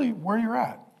 here's really where you're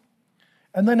at.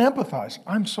 And then empathize.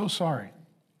 I'm so sorry.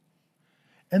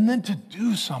 And then to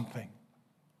do something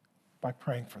by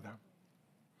praying for them.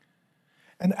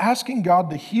 And asking God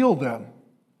to heal them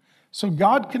so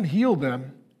God can heal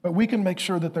them, but we can make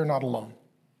sure that they're not alone.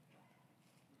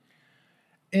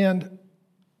 And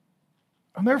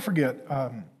I'll never forget,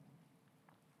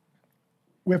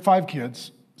 we have 5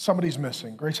 kids. Somebody's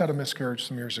missing. Grace had a miscarriage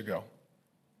some years ago.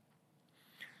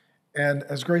 And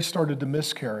as Grace started to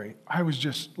miscarry, I was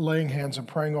just laying hands and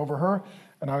praying over her,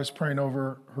 and I was praying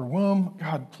over her womb.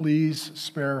 God, please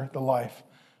spare the life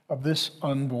of this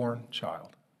unborn child.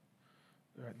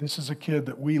 This is a kid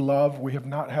that we love. We have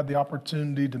not had the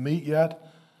opportunity to meet yet,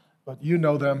 but you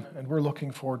know them, and we're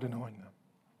looking forward to knowing them.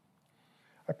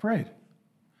 I prayed,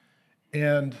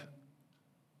 and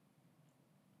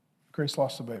Grace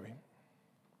lost the baby.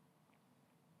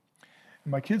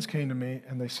 And my kids came to me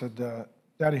and they said,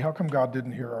 Daddy, how come God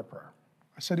didn't hear our prayer?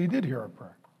 I said, he did hear our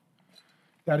prayer.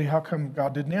 Daddy, how come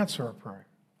God didn't answer our prayer?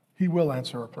 He will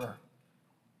answer our prayer.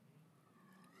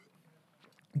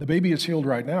 The baby is healed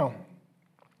right now.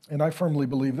 And I firmly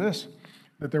believe this,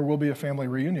 that there will be a family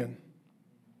reunion.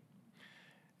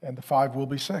 And the 5 will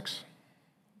be 6.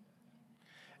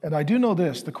 And I do know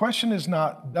this, the question is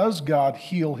not, does God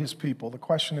heal his people? The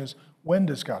question is, when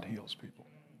does God heal his people?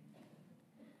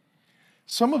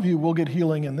 Some of you will get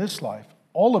healing in this life.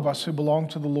 All of us who belong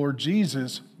to the Lord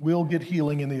Jesus will get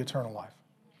healing in the eternal life.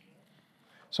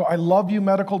 So I love you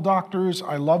medical doctors.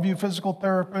 I love you physical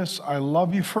therapists. I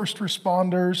love you first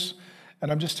responders. And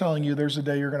I'm just telling you, there's a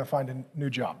day you're going to find a new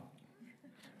job.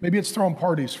 Maybe it's throwing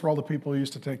parties for all the people you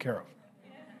used to take care of.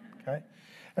 Okay?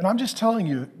 And I'm just telling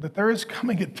you that there is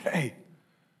coming a day.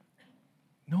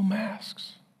 No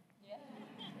masks.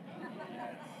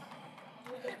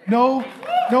 No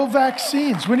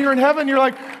vaccines. When you're in heaven, you're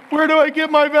like, where do I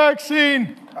get my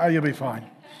vaccine? Oh, you'll be fine.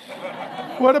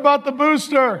 What about the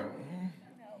booster?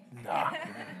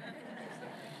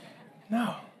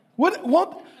 No.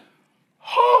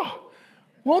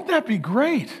 Won't that be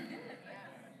great?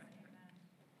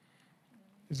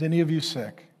 Is any of you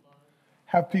sick?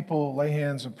 Have people lay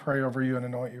hands and pray over you and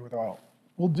anoint you with oil.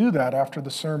 We'll do that after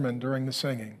the sermon during the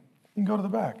singing. You can go to the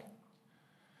back.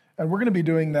 And we're going to be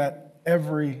doing that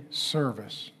every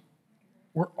service.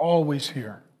 We're always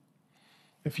here.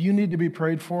 If you need to be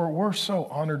prayed for, we're so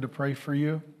honored to pray for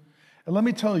you. And let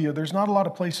me tell you, there's not a lot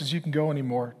of places you can go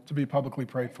anymore to be publicly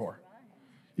prayed for.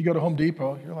 You go to Home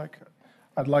Depot, you're like,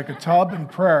 I'd like a tub and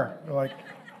prayer. They're like,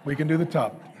 we can do the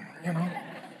tub, you know.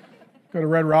 Go to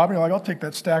Red Robin, you're like, I'll take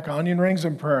that stack of onion rings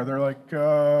and prayer. They're like,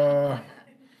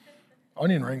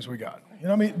 onion rings we got. You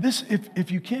know what I mean?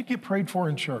 If you can't get prayed for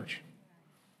in church,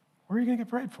 where are you going to get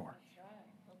prayed for?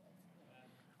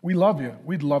 We love you.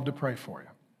 We'd love to pray for you.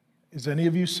 Is any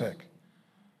of you sick?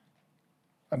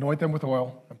 Anoint them with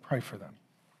oil and pray for them.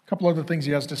 A couple other things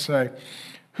he has to say.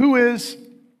 Who is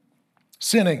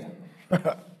sinning?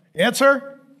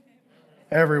 Answer?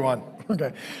 Everyone.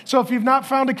 Okay. So if you've not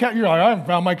found you're like, I haven't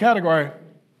found my category.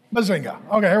 Bazinga.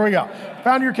 Okay, here we go.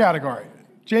 Found your category.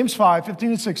 James 5, 15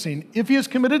 and 16. If he has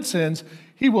committed sins,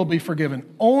 he will be forgiven.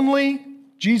 Only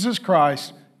Jesus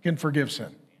Christ can forgive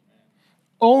sin.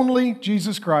 Only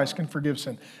Jesus Christ can forgive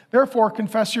sin. Therefore,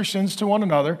 confess your sins to one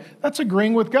another. That's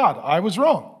agreeing with God. I was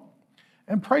wrong.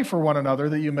 And pray for one another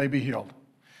that you may be healed.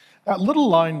 That little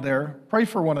line there, pray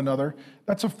for one another,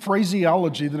 that's a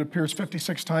phraseology that appears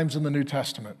 56 times in the New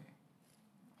Testament.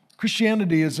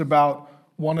 Christianity is about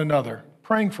one another,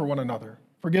 praying for one another,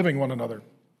 forgiving one another,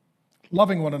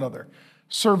 loving one another,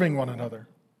 serving one another.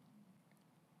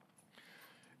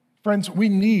 Friends, we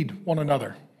need one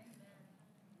another.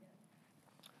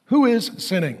 Who is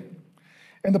sinning?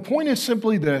 And the point is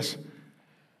simply this: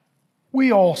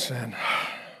 we all sin.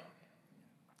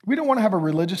 We don't want to have a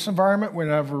religious environment, we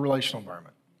want to have a relational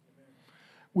environment.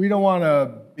 We don't want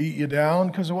to beat you down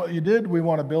because of what you did. We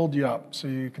want to build you up so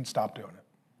you can stop doing it.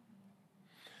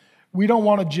 We don't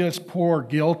want to just pour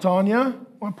guilt on you.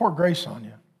 We want to pour grace on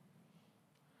you.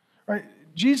 Right?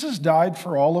 Jesus died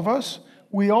for all of us.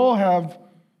 We all have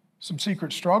some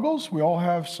secret struggles. We all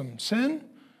have some sin.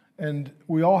 And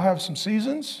we all have some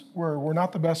seasons where we're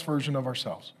not the best version of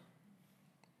ourselves.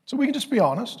 So we can just be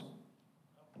honest.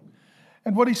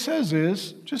 And what he says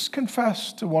is, just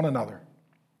confess to one another.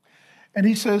 And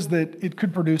he says that it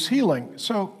could produce healing.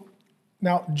 So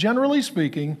now, generally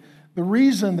speaking, the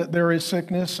reason that there is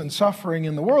sickness and suffering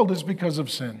in the world is because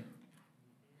of sin.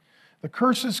 The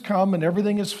curses come and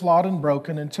everything is flawed and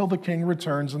broken until the King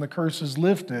returns and the curse is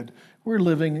lifted. We're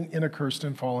living in a cursed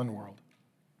and fallen world.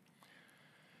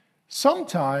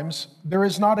 Sometimes there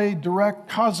is not a direct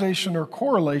causation or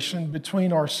correlation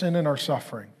between our sin and our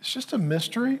suffering. It's just a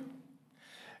mystery.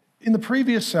 In the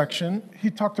previous section, he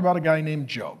talked about a guy named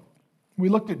Job. We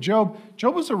looked at Job.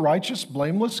 Job was a righteous,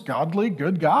 blameless, godly,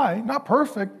 good guy. Not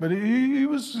perfect, but he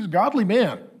was a godly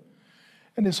man.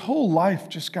 And his whole life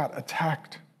just got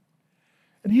attacked.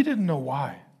 And he didn't know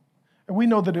why. And we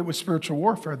know that it was spiritual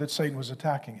warfare that Satan was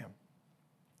attacking him.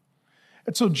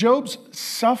 And so Job's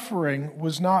suffering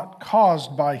was not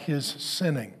caused by his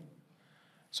sinning.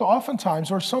 So oftentimes,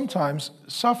 or sometimes,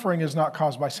 suffering is not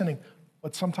caused by sinning,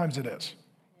 but sometimes it is.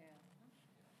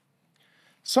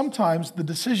 Sometimes the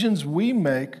decisions we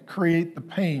make create the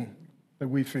pain that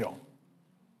we feel.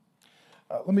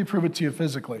 Let me prove it to you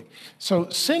physically. So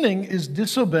sinning is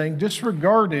disobeying,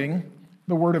 disregarding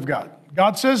the word of God.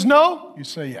 God says no, you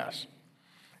say yes.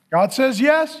 God says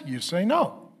yes, you say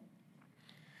no.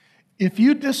 If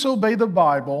you disobey the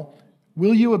Bible,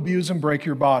 will you abuse and break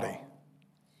your body?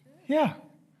 Yeah.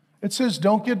 It says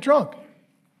don't get drunk.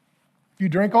 If you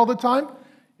drink all the time,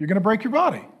 you're going to break your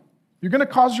body. You're going to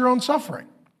cause your own suffering.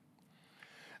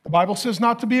 The Bible says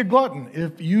not to be a glutton.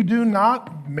 If you do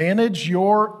not manage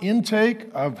your intake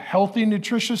of healthy,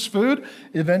 nutritious food,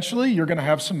 eventually you're going to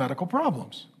have some medical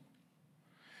problems.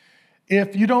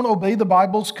 If you don't obey the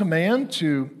Bible's command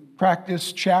to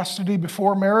practice chastity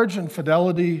before marriage and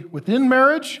fidelity within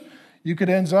marriage, you could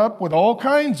end up with all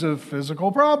kinds of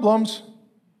physical problems.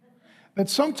 that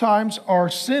sometimes our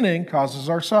sinning causes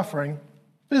our suffering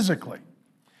physically.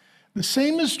 The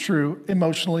same is true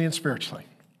emotionally and spiritually.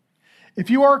 If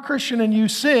you are a Christian and you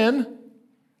sin,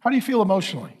 how do you feel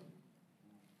emotionally?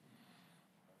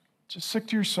 Just sick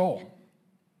to your soul.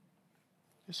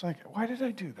 It's like, why did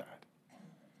I do that?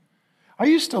 I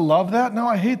used to love that. Now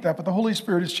I hate that, but the Holy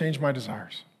Spirit has changed my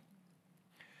desires.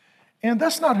 And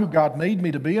that's not who God made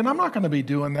me to be, and I'm not going to be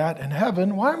doing that in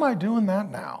heaven. Why am I doing that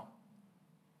now?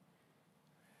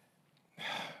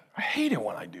 I hate it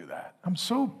when I do that. I'm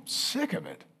so sick of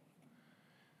it.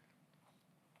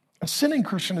 A sinning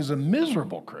Christian is a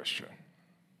miserable Christian.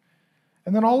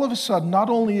 And then all of a sudden, not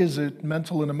only is it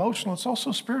mental and emotional, it's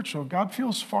also spiritual. God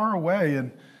feels far away,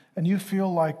 and you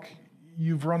feel like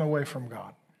you've run away from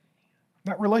God.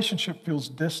 That relationship feels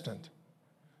distant,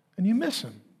 and you miss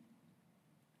him.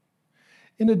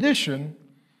 In addition,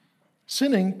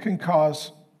 sinning can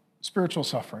cause spiritual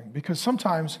suffering because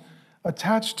sometimes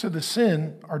attached to the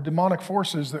sin are demonic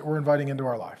forces that we're inviting into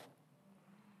our life.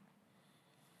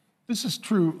 This is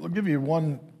true. I'll give you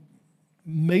one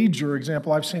major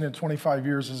example I've seen in 25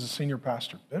 years as a senior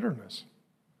pastor: bitterness.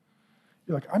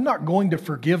 You're like, I'm not going to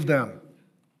forgive them.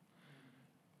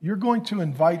 You're going to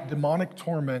invite demonic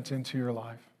torment into your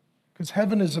life because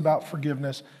heaven is about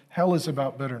forgiveness, hell is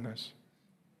about bitterness.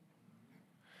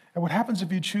 And what happens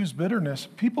if you choose bitterness?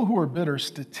 People who are bitter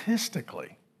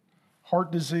statistically, heart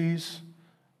disease,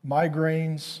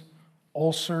 migraines,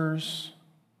 ulcers,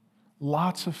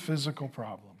 lots of physical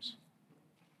problems.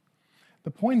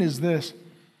 The point is this: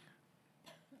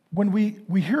 when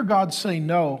we hear God say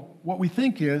no, what we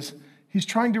think is he's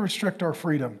trying to restrict our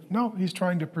freedom. No, he's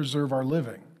trying to preserve our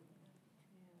living.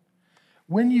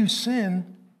 When you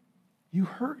sin, you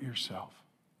hurt yourself.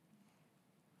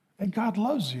 And God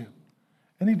loves you,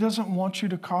 and he doesn't want you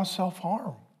to cause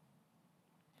self-harm.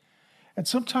 And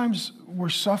sometimes we're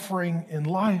suffering in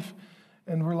life,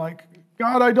 and we're like,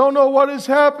 God, I don't know what is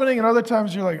happening. And other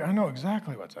times you're like, I know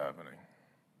exactly what's happening.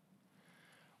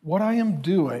 What I am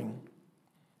doing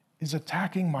is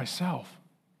attacking myself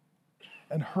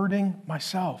and hurting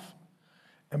myself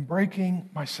and breaking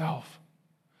myself.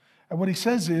 And what he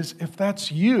says is, if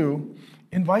that's you,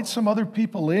 invite some other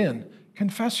people in.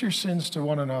 Confess your sins to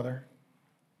one another.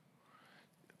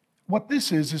 What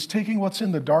this is taking what's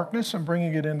in the darkness and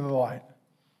bringing it into the light.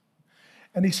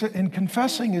 And he said, and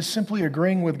confessing is simply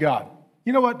agreeing with God.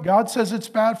 You know what? God says it's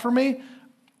bad for me.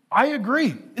 I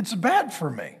agree. It's bad for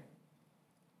me.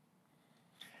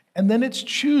 And then it's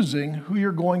choosing who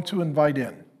you're going to invite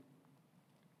in.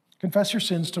 Confess your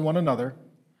sins to one another.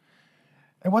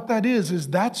 And what that is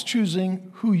that's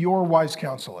choosing who your wise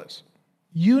counsel is.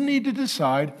 You need to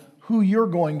decide who you're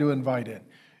going to invite in.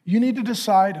 You need to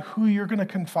decide who you're going to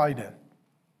confide in.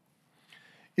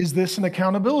 Is this an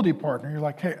accountability partner? You're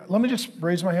like, hey, let me just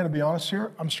raise my hand and be honest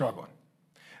here. I'm struggling.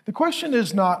 The question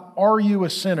is not, are you a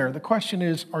sinner? The question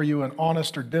is, are you an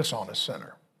honest or dishonest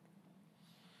sinner?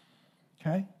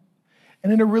 Okay?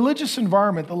 And in a religious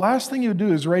environment, the last thing you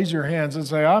do is raise your hands and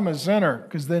say, I'm a sinner,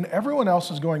 because then everyone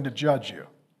else is going to judge you.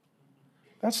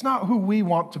 That's not who we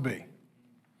want to be.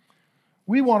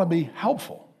 We want to be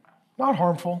helpful, not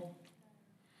harmful.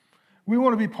 We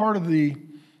want to be part of the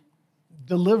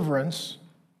deliverance,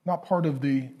 not part of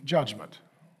the judgment.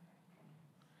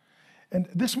 And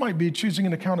this might be choosing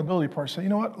an accountability partner. Say, you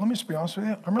know what, let me just be honest with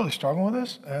you. I'm really struggling with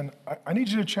this, and I need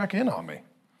you to check in on me.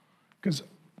 Because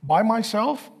by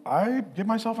myself, I get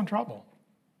myself in trouble.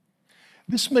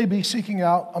 This may be seeking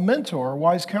out a mentor or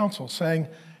wise counsel, saying,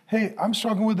 hey, I'm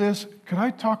struggling with this. Could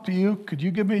I talk to you? Could you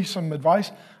give me some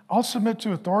advice? I'll submit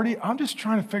to authority. I'm just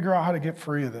trying to figure out how to get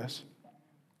free of this.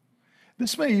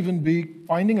 This may even be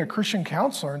finding a Christian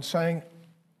counselor and saying,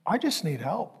 I just need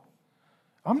help.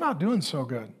 I'm not doing so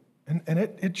good. And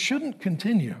it shouldn't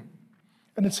continue.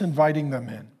 And it's inviting them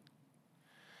in.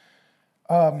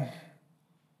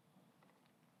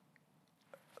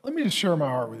 Let me just share my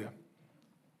heart with you.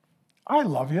 I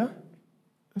love you.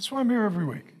 That's why I'm here every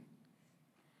week.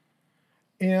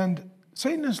 And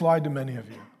Satan has lied to many of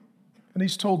you. And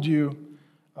he's told you,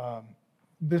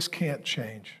 this can't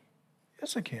change.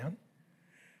 Yes, it can.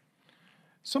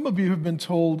 Some of you have been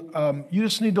told, you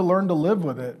just need to learn to live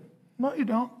with it. No, you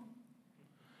don't.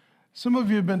 Some of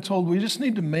you have been told, we just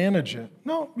need to manage it.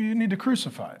 No, you need to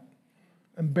crucify it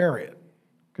and bury it.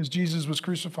 Because Jesus was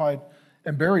crucified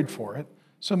and buried for it.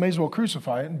 So may as well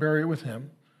crucify it and bury it with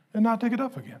him and not take it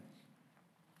up again.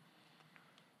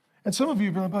 And some of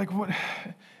you are like, what?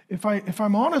 If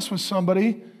I'm honest with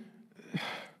somebody,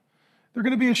 they're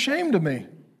going to be ashamed of me.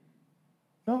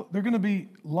 No, they're going to be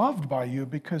loved by you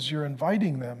because you're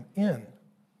inviting them in.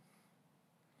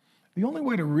 The only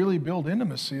way to really build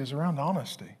intimacy is around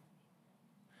honesty.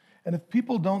 And if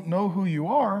people don't know who you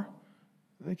are,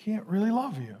 they can't really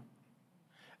love you.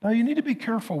 Now, you need to be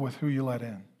careful with who you let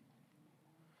in.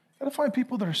 You got to find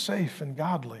people that are safe and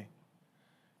godly,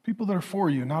 people that are for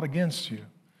you, not against you,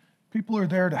 people who are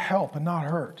there to help and not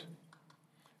hurt,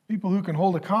 people who can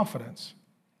hold a confidence,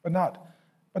 but not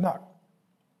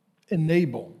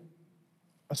enable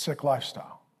a sick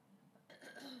lifestyle.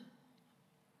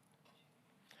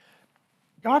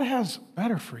 God has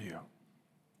better for you.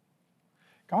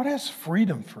 God has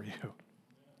freedom for you.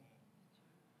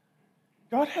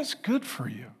 God has good for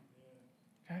you.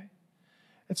 Okay?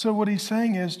 And so what he's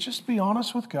saying is just be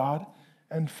honest with God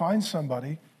and find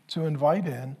somebody to invite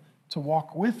in to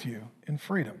walk with you in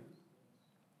freedom.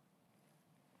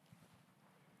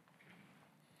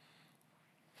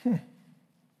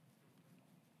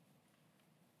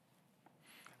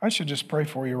 I should just pray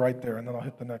for you right there, and then I'll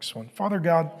hit the next one. Father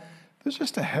God, there's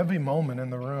just a heavy moment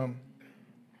in the room.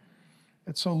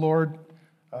 And so, Lord,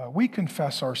 we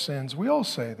confess our sins. We all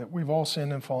say that we've all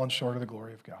sinned and fallen short of the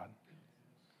glory of God.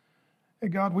 Hey,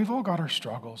 God, we've all got our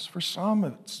struggles. For some,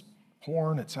 it's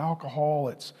porn, it's alcohol,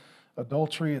 it's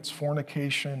adultery, it's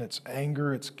fornication, it's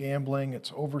anger, it's gambling, it's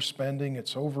overspending,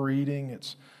 it's overeating,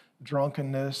 it's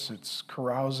drunkenness, it's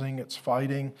carousing, it's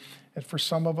fighting. And for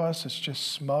some of us, it's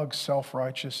just smug,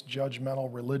 self-righteous,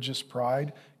 judgmental, religious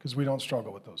pride, because we don't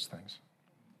struggle with those things.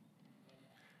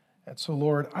 And so,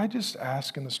 Lord, I just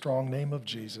ask in the strong name of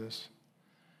Jesus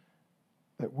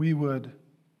that we would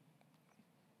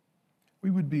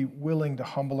be willing to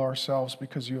humble ourselves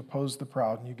because you oppose the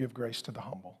proud and you give grace to the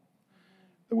humble.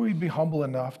 That we'd be humble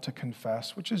enough to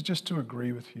confess, which is just to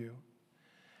agree with you.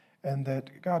 And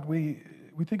that, God, we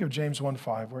think of James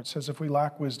 1:5, where it says, if we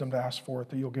lack wisdom to ask for it,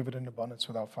 that you'll give it in abundance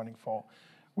without finding fault.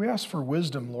 We ask for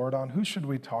wisdom, Lord, on who should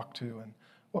we talk to and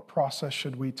what process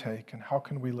should we take and how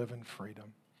can we live in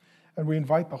freedom. And we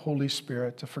invite the Holy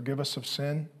Spirit to forgive us of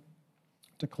sin,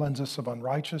 to cleanse us of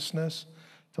unrighteousness,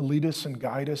 to lead us and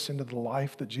guide us into the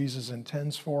life that Jesus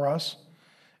intends for us,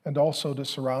 and also to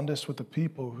surround us with the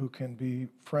people who can be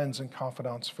friends and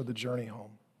confidants for the journey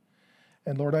home.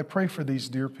 And Lord, I pray for these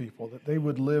dear people that they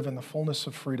would live in the fullness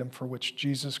of freedom for which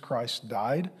Jesus Christ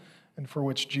died and for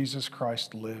which Jesus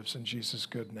Christ lives. In Jesus'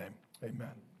 good name,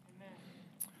 amen.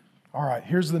 All right,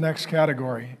 here's the next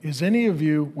category. Is any of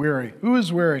you weary? Who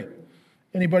is weary?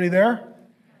 Anybody there?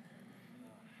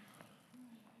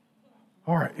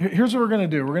 All right, here's what we're going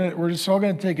to do. We're just all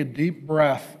going to take a deep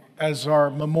breath as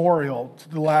our memorial to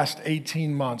the last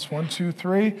 18 months. 1, 2,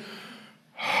 3.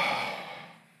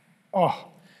 Oh,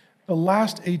 the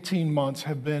last 18 months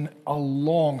have been a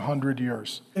long 100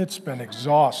 years. It's been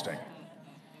exhausting,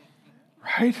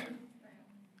 right?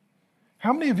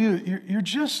 How many of you, you're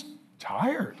just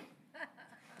tired,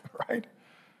 right?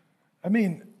 I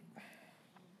mean,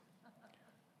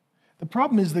 the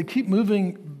problem is they keep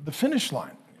moving the finish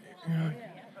line.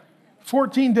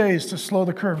 14 days to slow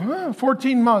the curve.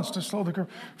 14 months to slow the curve.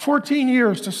 14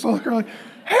 years to slow the curve. Like,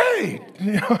 hey!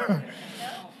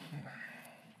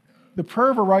 The prayer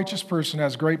of a righteous person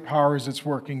has great power as it's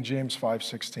working, James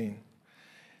 5:16.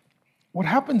 What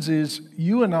happens is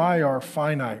you and I are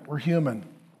finite. We're human.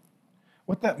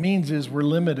 What that means is we're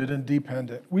limited and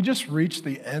dependent. We just reach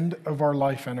the end of our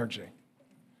life energy.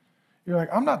 You're like,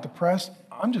 I'm not depressed.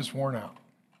 I'm just worn out.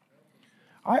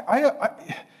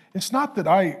 It's not that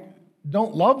I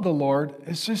don't love the Lord.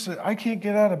 It's just that I can't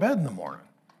get out of bed in the morning.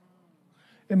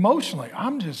 Emotionally,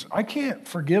 I can't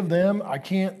forgive them. I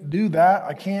can't do that.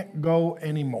 I can't go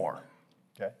anymore.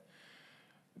 Okay.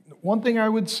 One thing I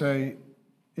would say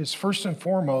is, first and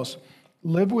foremost,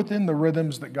 live within the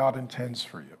rhythms that God intends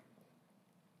for you.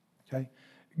 Okay.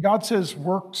 God says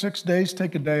work 6 days,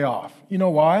 take a day off. You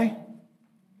know why?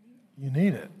 You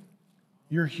need it.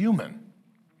 You're human.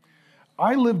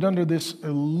 I lived under this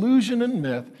illusion and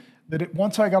myth that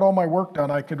once I got all my work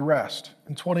done, I could rest.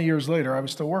 And 20 years later, I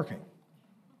was still working.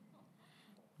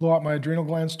 Blew out my adrenal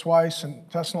glands twice,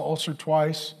 intestinal ulcer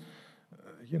twice.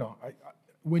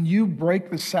 When you break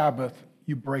the Sabbath,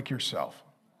 you break yourself.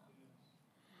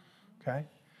 Okay?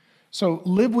 So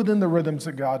live within the rhythms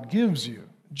that God gives you.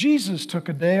 Jesus took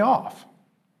a day off.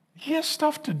 He has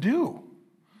stuff to do.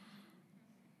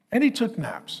 And he took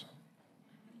naps.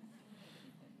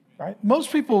 Right?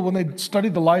 Most people, when they study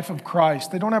the life of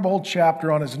Christ, they don't have a whole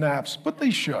chapter on his naps, but they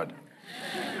should.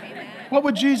 What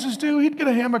would Jesus do? He'd get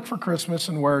a hammock for Christmas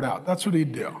and wear it out. That's what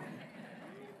he'd do.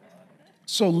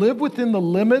 So live within the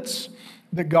limits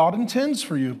that God intends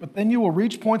for you, but then you will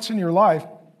reach points in your life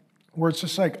where it's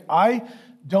just like, I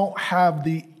don't have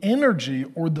the energy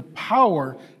or the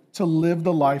power to live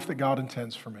the life that God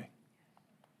intends for me.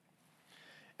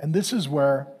 And this is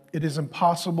where it is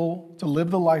impossible to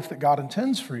live the life that God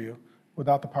intends for you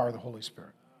without the power of the Holy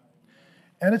Spirit.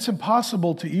 And it's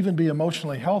impossible to even be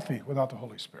emotionally healthy without the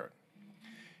Holy Spirit.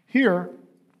 Here,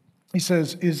 he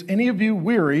says, is any of you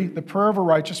weary? The prayer of a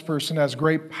righteous person has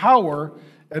great power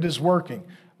at his working.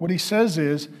 What he says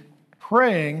is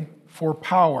praying for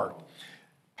power.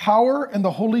 Power and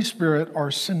the Holy Spirit are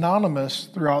synonymous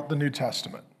throughout the New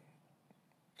Testament.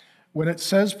 When it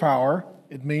says power,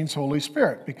 it means Holy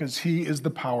Spirit because he is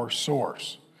the power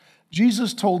source.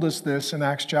 Jesus told us this in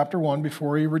Acts chapter 1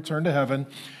 before he returned to heaven.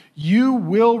 You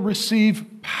will receive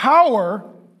power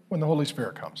when the Holy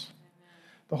Spirit comes.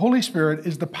 The Holy Spirit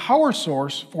is the power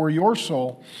source for your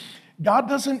soul. God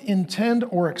doesn't intend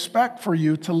or expect for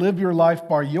you to live your life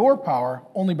by your power,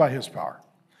 only by his power.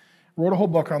 I wrote a whole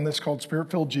book on this called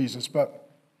Spirit-Filled Jesus, but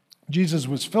Jesus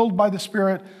was filled by the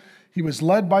Spirit. He was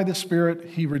led by the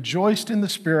Spirit. He rejoiced in the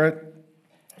Spirit.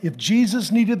 If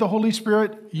Jesus needed the Holy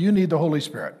Spirit, you need the Holy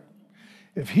Spirit.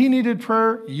 If he needed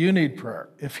prayer, you need prayer.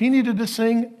 If he needed to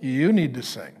sing, you need to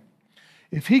sing.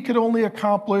 If he could only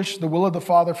accomplish the will of the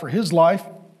Father for his life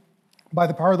by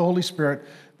the power of the Holy Spirit,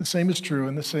 the same is true,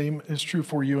 and the same is true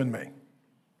for you and me.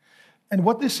 And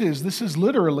what this is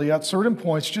literally at certain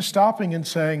points just stopping and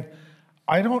saying,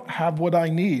 I don't have what I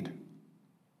need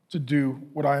to do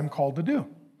what I am called to do.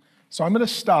 So I'm going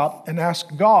to stop and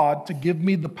ask God to give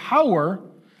me the power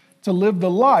to live the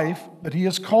life that he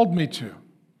has called me to.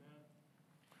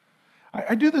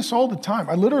 I do this all the time.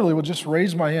 I literally will just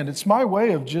raise my hand. It's my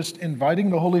way of just inviting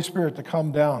the Holy Spirit to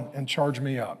come down and charge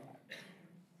me up.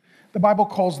 The Bible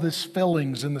calls this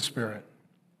fillings in the Spirit.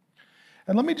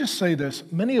 And let me just say this.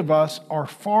 Many of us are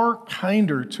far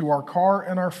kinder to our car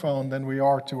and our phone than we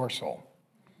are to our soul.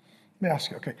 Let me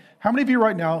ask you, okay, how many of you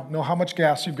right now know how much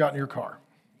gas you've got in your car?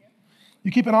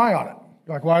 You keep an eye on it.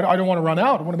 You're like, well, I don't want to run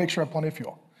out. I want to make sure I have plenty of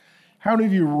fuel. How many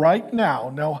of you right now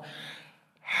know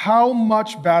how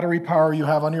much battery power you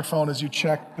have on your phone as you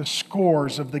check the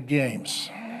scores of the games?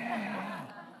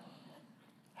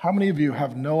 How many of you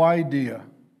have no idea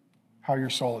how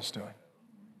your soul is doing?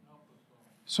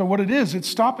 So what it is, it's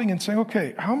stopping and saying,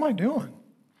 okay, how am I doing?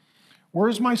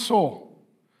 Where's my soul?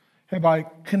 Have I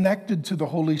connected to the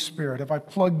Holy Spirit? Have I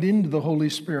plugged into the Holy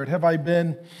Spirit? Have I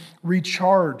been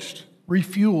recharged,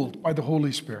 refueled by the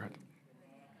Holy Spirit?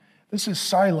 This is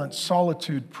silence,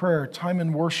 solitude, prayer, time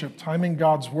in worship, time in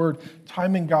God's word,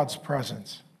 time in God's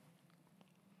presence.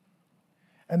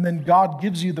 And then God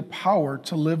gives you the power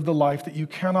to live the life that you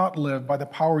cannot live by the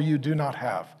power you do not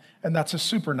have. And that's a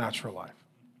supernatural life.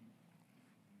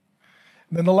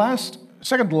 And then the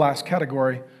second to last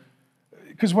category,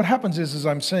 because what happens is, as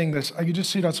I'm saying this, I can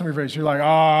just see it on some of your faces. You're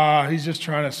like, he's just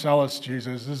trying to sell us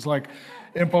Jesus. This is like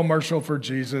infomercial for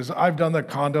Jesus. I've done the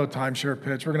condo timeshare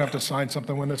pitch. We're going to have to sign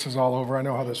something when this is all over. I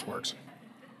know how this works.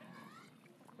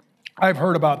 I've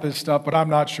heard about this stuff, but I'm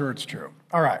not sure it's true.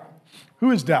 All right.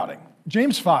 Who is doubting?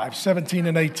 James 5, 17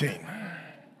 and 18.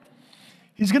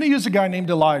 He's going to use a guy named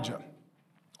Elijah.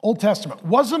 Old Testament.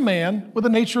 Was a man with a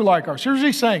nature like ours. Here's what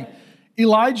he's saying.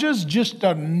 Elijah's just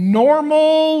a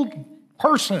normal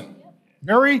person.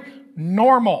 Very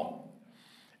normal.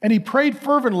 And he prayed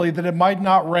fervently that it might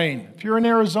not rain. If you're in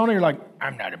Arizona, you're like,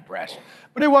 I'm not impressed.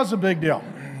 But it was a big deal.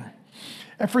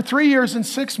 And for 3 years and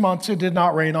 6 months, it did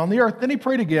not rain on the earth. Then he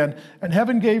prayed again, and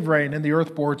heaven gave rain, and the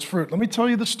earth bore its fruit. Let me tell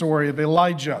you the story of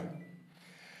Elijah.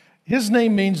 His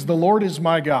name means the Lord is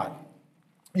my God.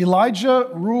 Elijah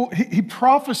ruled, he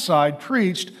prophesied,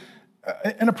 preached,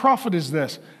 and a prophet is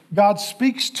this. God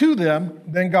speaks to them,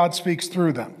 then God speaks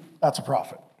through them. That's a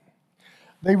prophet.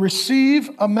 They receive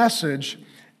a message,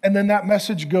 and then that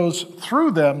message goes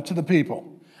through them to the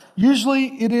people.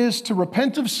 Usually it is to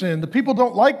repent of sin. The people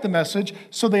don't like the message,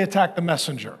 so they attack the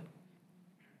messenger.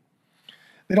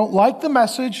 They don't like the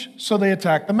message, so they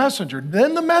attack the messenger.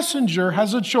 Then the messenger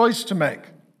has a choice to make.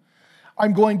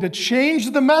 I'm going to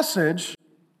change the message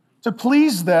to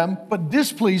please them, but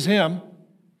displease him,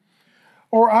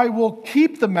 or I will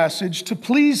keep the message to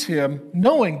please him,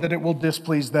 knowing that it will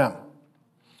displease them.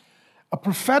 A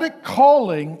prophetic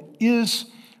calling is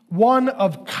one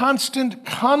of constant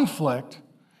conflict,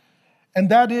 and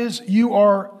that is you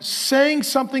are saying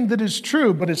something that is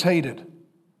true, but is hated.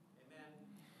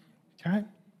 Okay?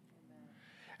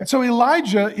 And so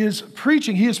Elijah is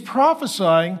preaching, he is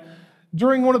prophesying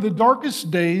during one of the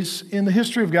darkest days in the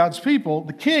history of God's people.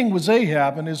 The king was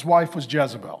Ahab and his wife was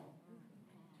Jezebel.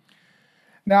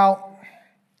 Now,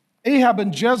 Ahab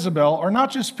and Jezebel are not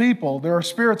just people. There are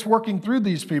spirits working through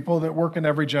these people that work in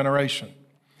every generation.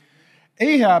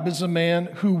 Ahab is a man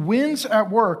who wins at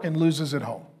work and loses at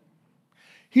home.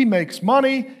 He makes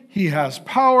money, he has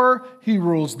power, he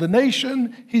rules the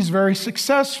nation, he's very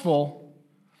successful,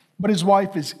 but his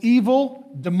wife is evil,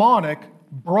 demonic,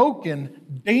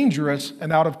 broken, dangerous,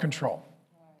 and out of control.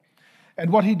 And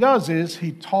what he does is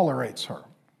he tolerates her.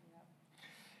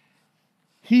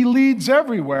 He leads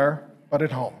everywhere but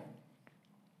at home.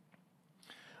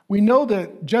 We know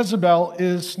that Jezebel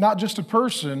is not just a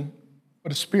person,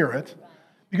 but a spirit,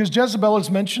 because Jezebel is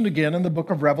mentioned again in the book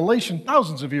of Revelation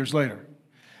thousands of years later.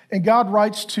 And God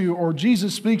writes to, or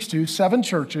Jesus speaks to, 7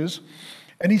 churches,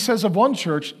 and he says of one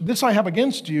church, "This I have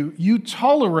against you, you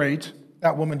tolerate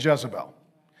that woman Jezebel."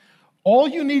 All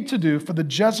you need to do for the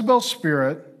Jezebel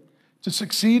spirit to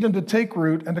succeed and to take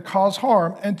root and to cause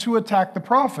harm and to attack the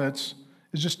prophets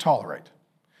is just tolerate.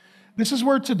 This is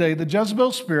where today the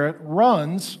Jezebel spirit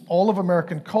runs all of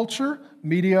American culture,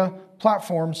 media,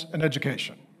 platforms, and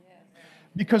education.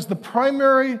 Because the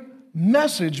primary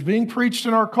message being preached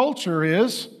in our culture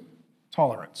is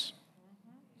tolerance.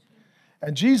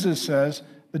 And Jesus says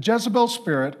the Jezebel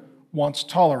spirit wants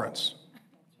tolerance.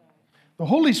 The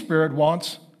Holy Spirit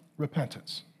wants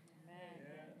repentance.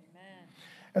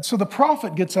 And so the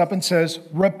prophet gets up and says,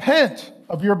 repent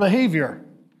of your behavior.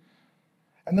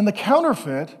 And then the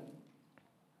counterfeit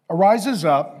arises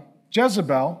up,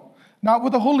 Jezebel, not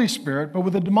with the Holy Spirit, but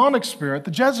with the demonic spirit,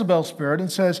 the Jezebel spirit,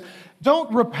 and says,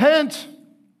 don't repent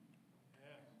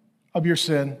of your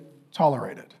sin,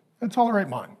 tolerate it, and tolerate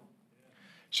mine.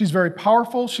 She's very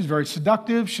powerful, she's very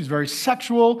seductive, she's very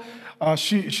sexual,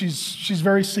 she's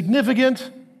very significant,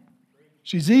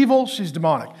 she's evil, she's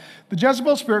demonic. The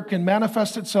Jezebel spirit can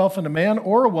manifest itself in a man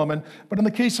or a woman, but in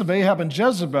the case of Ahab and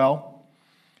Jezebel,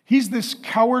 he's this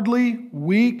cowardly,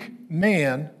 weak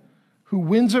man who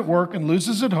wins at work and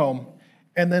loses at home,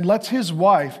 and then lets his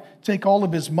wife take all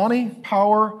of his money,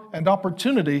 power, and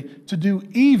opportunity to do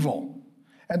evil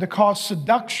and to cause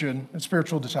seduction and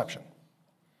spiritual deception.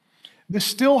 This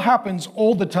still happens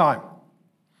all the time.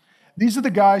 These are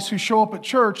the guys who show up at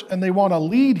church and they want to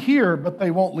lead here, but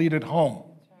they won't lead at home.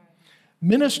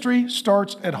 Ministry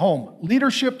starts at home.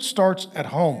 Leadership starts at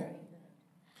home.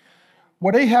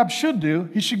 What Ahab should do,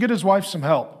 he should get his wife some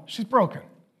help. She's broken.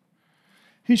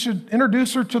 He should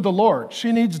introduce her to the Lord.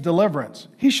 She needs deliverance.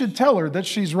 He should tell her that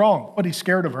she's wrong, but he's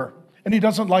scared of her, and he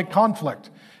doesn't like conflict.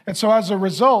 And so as a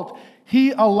result,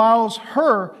 he allows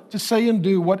her to say and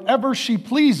do whatever she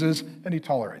pleases, and he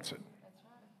tolerates it.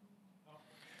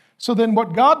 So then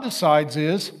what God decides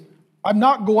is, I'm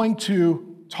not going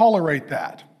to tolerate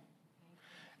that.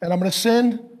 And I'm going to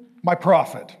send my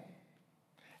prophet.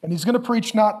 And he's going to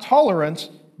preach not tolerance,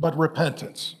 but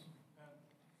repentance.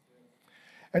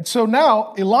 And so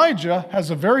now Elijah has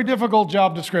a very difficult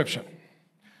job description.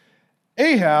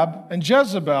 Ahab and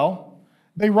Jezebel,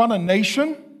 they run a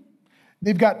nation.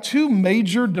 They've got 2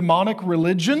 major demonic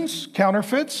religions,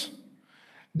 counterfeits.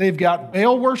 They've got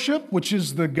Baal worship, which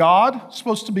is the god,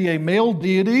 supposed to be a male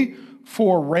deity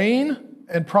for rain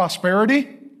and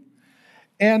prosperity.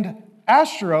 And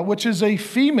Asherah, which is a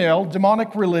female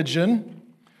demonic religion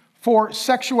for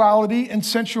sexuality and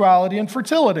sensuality and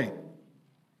fertility.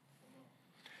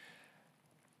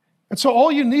 And so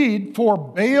all you need for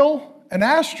Baal and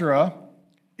Asherah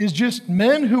is just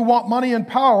men who want money and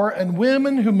power and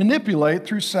women who manipulate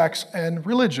through sex and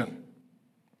religion.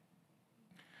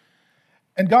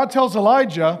 And God tells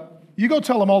Elijah, you go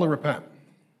tell them all to repent.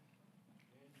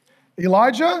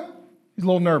 Elijah, he's a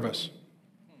little nervous.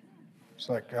 It's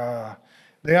like,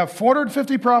 they have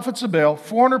 450 prophets of Baal,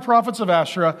 400 prophets of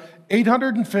Asherah,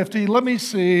 850, let me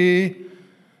see,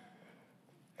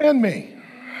 and me.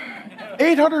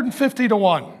 850 to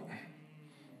 1.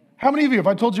 How many of you, if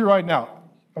I told you right now,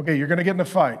 okay, you're going to get in a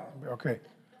fight. Okay,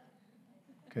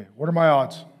 what are my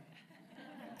odds?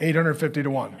 850 to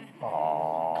 1.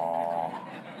 Aww.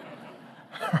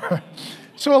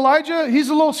 So Elijah, he's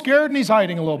a little scared and he's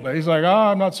hiding a little bit. He's like,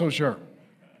 I'm not so sure.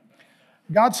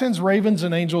 God sends ravens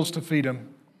and angels to feed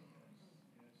him.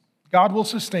 God will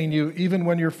sustain you even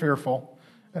when you're fearful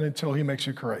and until he makes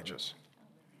you courageous.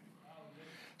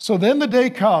 So then the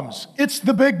day comes. It's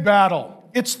the big battle.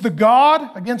 It's the God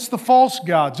against the false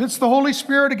gods. It's the Holy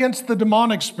Spirit against the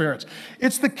demonic spirits.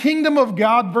 It's the kingdom of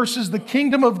God versus the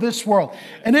kingdom of this world.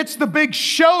 And it's the big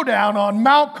showdown on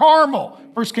Mount Carmel,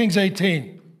 1 Kings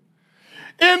 18.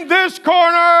 In this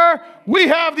corner, we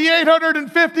have the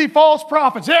 850 false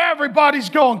prophets. Everybody's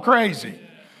going crazy.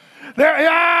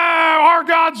 Our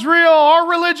God's real. Our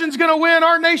religion's going to win.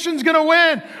 Our nation's going to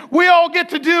win. We all get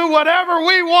to do whatever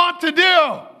we want to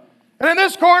do. And in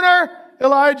this corner,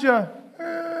 Elijah.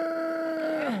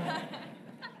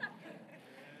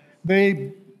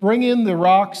 They bring in the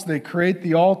rocks, they create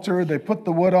the altar, they put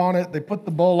the wood on it, they put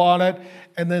the bull on it,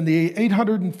 and then the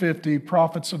 850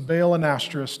 prophets of Baal and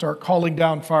Asherah start calling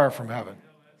down fire from heaven.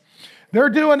 They're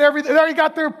doing everything. They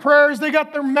got their prayers. They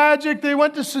got their magic. They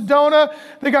went to Sedona.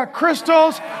 They got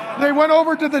crystals. They went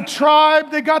over to the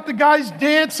tribe. They got the guys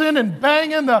dancing and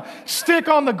banging the stick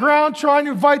on the ground, trying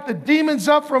to invite the demons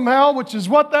up from hell, which is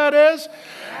what that is.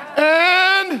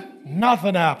 And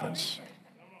nothing happens.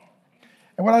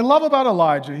 And what I love about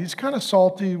Elijah, he's kind of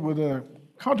salty with a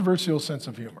controversial sense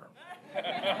of humor.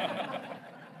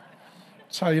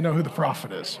 That's how you know who the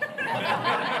prophet is.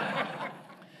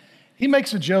 He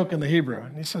makes a joke in the Hebrew,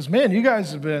 and he says, man, you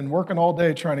guys have been working all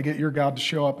day trying to get your God to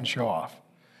show up and show off.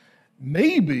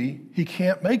 Maybe he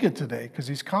can't make it today because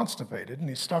he's constipated and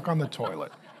he's stuck on the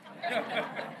toilet.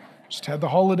 Just had the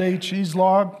holiday cheese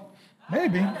log.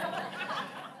 Maybe.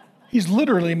 He's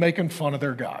literally making fun of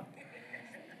their God.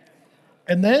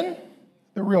 And then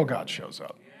the real God shows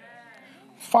up.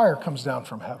 Fire comes down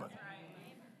from heaven,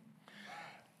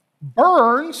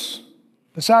 burns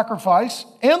the sacrifice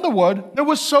and the wood that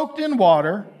was soaked in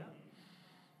water,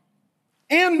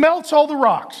 and melts all the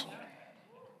rocks.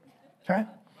 Okay?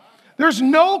 There's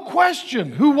no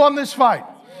question who won this fight.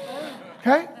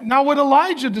 Okay? Now what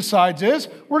Elijah decides is,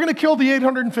 we're going to kill the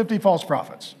 850 false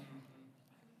prophets.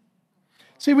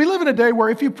 See, we live in a day where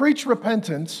if you preach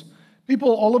repentance, people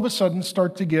all of a sudden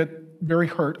start to get very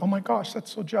hurt. Oh my gosh,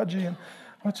 that's so judgy, and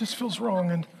it just feels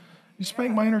wrong, and you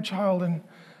spanked my inner child, and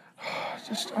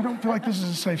I don't feel like this is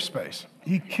a safe space.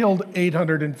 He killed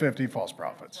 850 false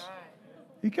prophets.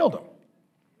 He killed them.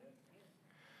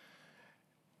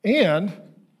 And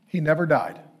he never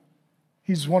died.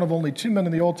 He's one of only 2 men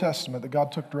in the Old Testament that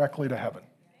God took directly to heaven.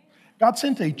 God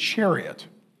sent a chariot.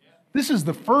 This is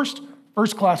the first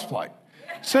class flight.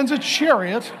 Sends a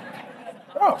chariot.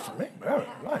 Oh, for me, oh,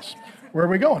 nice. Where are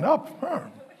we going? Up. Oh.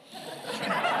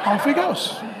 Off he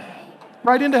goes.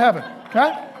 Right into heaven,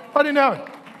 okay? Right into heaven.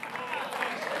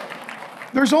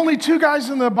 There's only 2 guys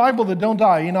in the Bible that don't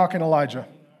die, Enoch and Elijah.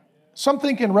 Some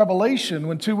think in Revelation,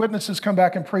 when 2 witnesses come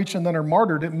back and preach and then are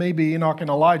martyred, it may be Enoch and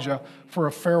Elijah for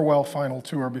a farewell final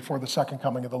tour before the second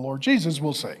coming of the Lord Jesus.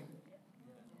 We'll see.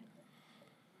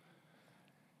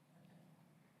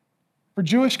 For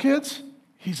Jewish kids,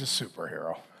 he's a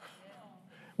superhero.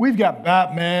 We've got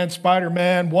Batman,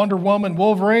 Spider-Man, Wonder Woman,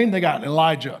 Wolverine. They got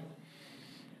Elijah.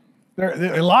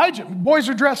 Elijah. Boys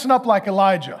are dressing up like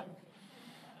Elijah.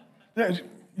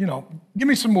 You know, give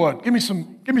me some wood. Give me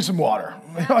some water.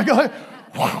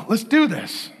 Let's do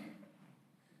this.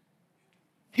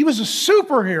 He was a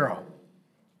superhero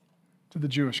to the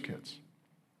Jewish kids.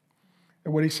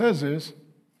 And what he says is,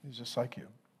 he's just like you.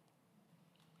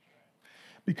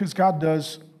 Because God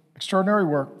does extraordinary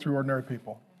work through ordinary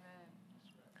people.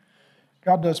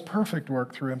 God does perfect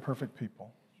work through imperfect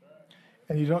people.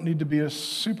 And you don't need to be a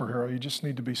superhero, you just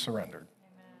need to be surrendered.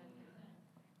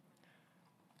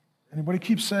 And what he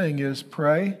keeps saying is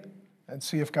pray and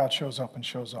see if God shows up and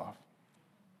shows off.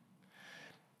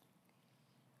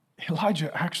 Elijah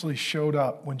actually showed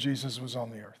up when Jesus was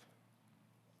on the earth.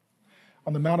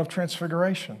 On the Mount of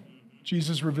Transfiguration,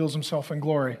 Jesus reveals himself in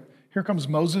glory. Here comes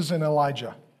Moses and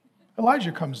Elijah.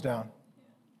 Elijah comes down.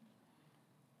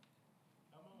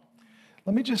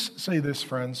 Let me just say this,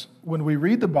 friends. When we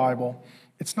read the Bible,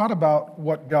 it's not about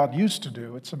what God used to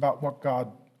do. It's about what God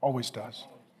always does.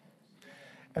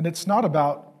 And it's not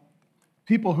about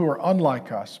people who are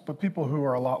unlike us, but people who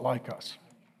are a lot like us.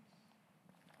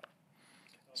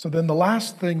 So then the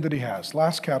last thing that he has,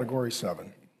 last category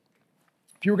 7.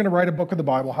 If you were going to write a book of the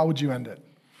Bible, how would you end it?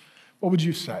 What would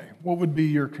you say? What would be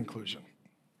your conclusion?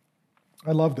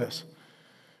 I love this.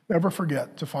 Never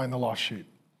forget to find the lost sheep.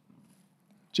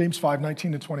 James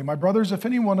 5:19-20. My brothers, if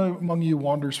anyone among you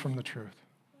wanders from the truth.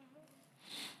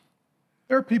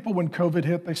 There are people, when COVID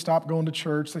hit, they stopped going to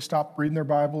church, they stopped reading their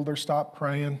Bible, they stopped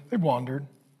praying, they've wandered.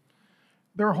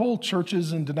 There are whole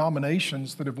churches and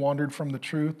denominations that have wandered from the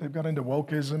truth. They've got into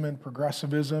wokeism and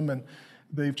progressivism, and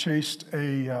they've chased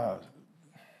a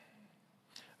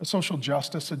social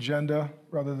justice agenda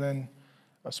rather than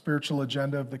a spiritual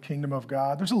agenda of the kingdom of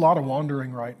God. There's a lot of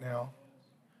wandering right now.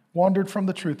 Wandered from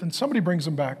the truth, and somebody brings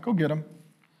them back. Go get them.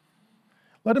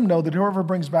 Let him know that whoever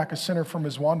brings back a sinner from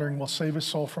his wandering will save his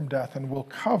soul from death and will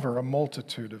cover a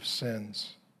multitude of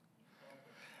sins.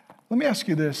 Let me ask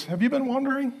you this. Have you been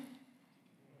wandering?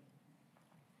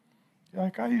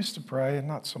 Like, I used to pray and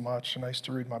not so much, and I used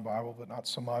to read my Bible, but not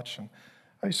so much, and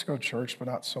I used to go to church, but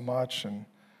not so much, and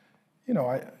you know,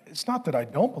 it's not that I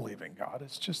don't believe in God,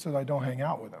 it's just that I don't hang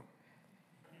out with him.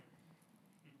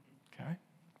 Okay?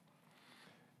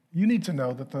 You need to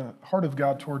know that the heart of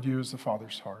God toward you is the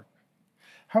Father's heart.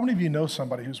 How many of you know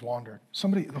somebody who's wandered?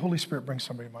 The Holy Spirit brings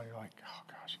somebody to mind, you're like, oh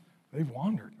gosh, they've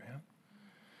wandered, man.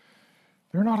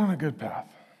 They're not on a good path.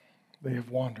 They have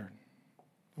wandered.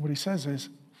 What he says is,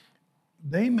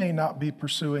 they may not be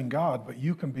pursuing God, but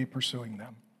you can be pursuing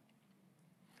them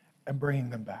and bringing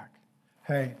them back.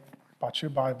 Hey, bought you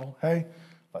a Bible. Hey,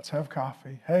 let's have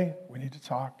coffee. Hey, we need to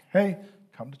talk. Hey,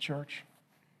 come to church.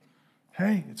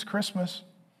 Hey, it's Christmas.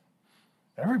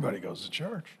 Everybody goes to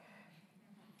church.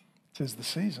 'Tis the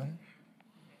season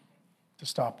to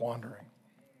stop wandering.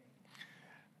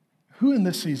 Who in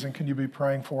this season can you be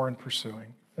praying for and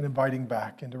pursuing and inviting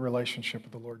back into relationship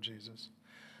with the Lord Jesus?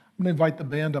 I'm going to invite the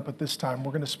band up at this time.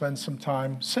 We're going to spend some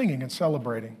time singing and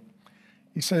celebrating.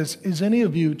 He says, is any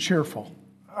of you cheerful?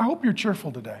 I hope you're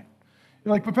cheerful today.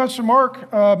 You're like, but Pastor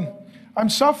Mark, I'm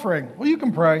suffering. Well, you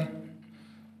can pray.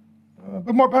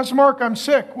 But Pastor Mark, I'm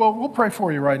sick. Well, we'll pray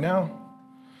for you right now.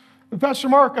 But Pastor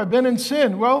Mark, I've been in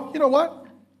sin. Well, you know what?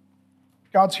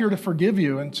 God's here to forgive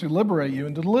you and to liberate you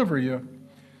and to deliver you.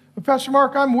 But Pastor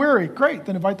Mark, I'm weary. Great,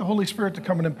 then invite the Holy Spirit to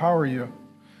come and empower you.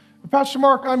 But Pastor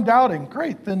Mark, I'm doubting.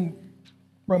 Great, then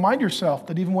remind yourself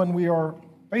that even when we are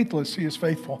faithless, He is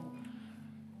faithful.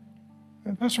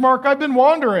 And Pastor Mark, I've been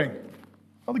wandering.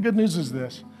 Well, the good news is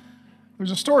this.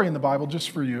 There's a story in the Bible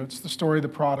just for you. It's the story of the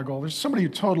prodigal. There's somebody who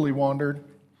totally wandered.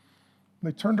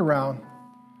 They turned around,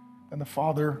 and the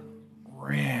father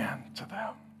ran to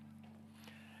them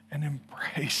and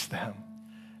embraced them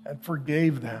and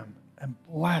forgave them and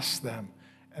blessed them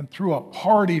and threw a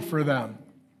party for them.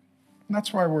 And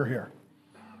that's why we're here.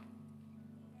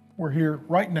 We're here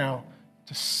right now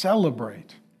to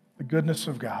celebrate the goodness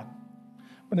of God.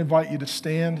 I'm going to invite you to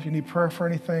stand. If you need prayer for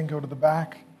anything, go to the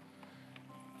back.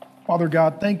 Father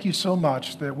God, thank you so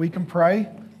much that we can pray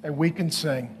and we can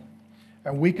sing.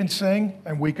 And we can sing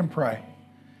and we can pray.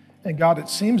 And God, it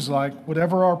seems like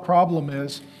whatever our problem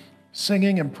is,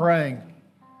 singing and praying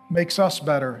makes us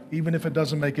better, even if it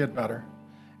doesn't make it better.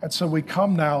 And so we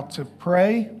come now to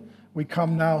pray. We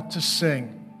come now to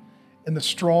sing in the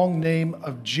strong name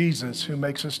of Jesus, who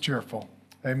makes us cheerful.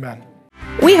 Amen.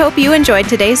 We hope you enjoyed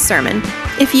today's sermon.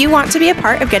 If you want to be a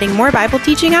part of getting more Bible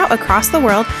teaching out across the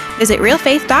world, visit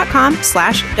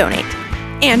realfaith.com/donate.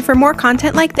 And for more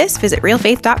content like this, visit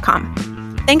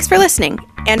realfaith.com. Thanks for listening.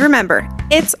 And remember,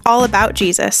 it's all about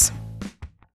Jesus.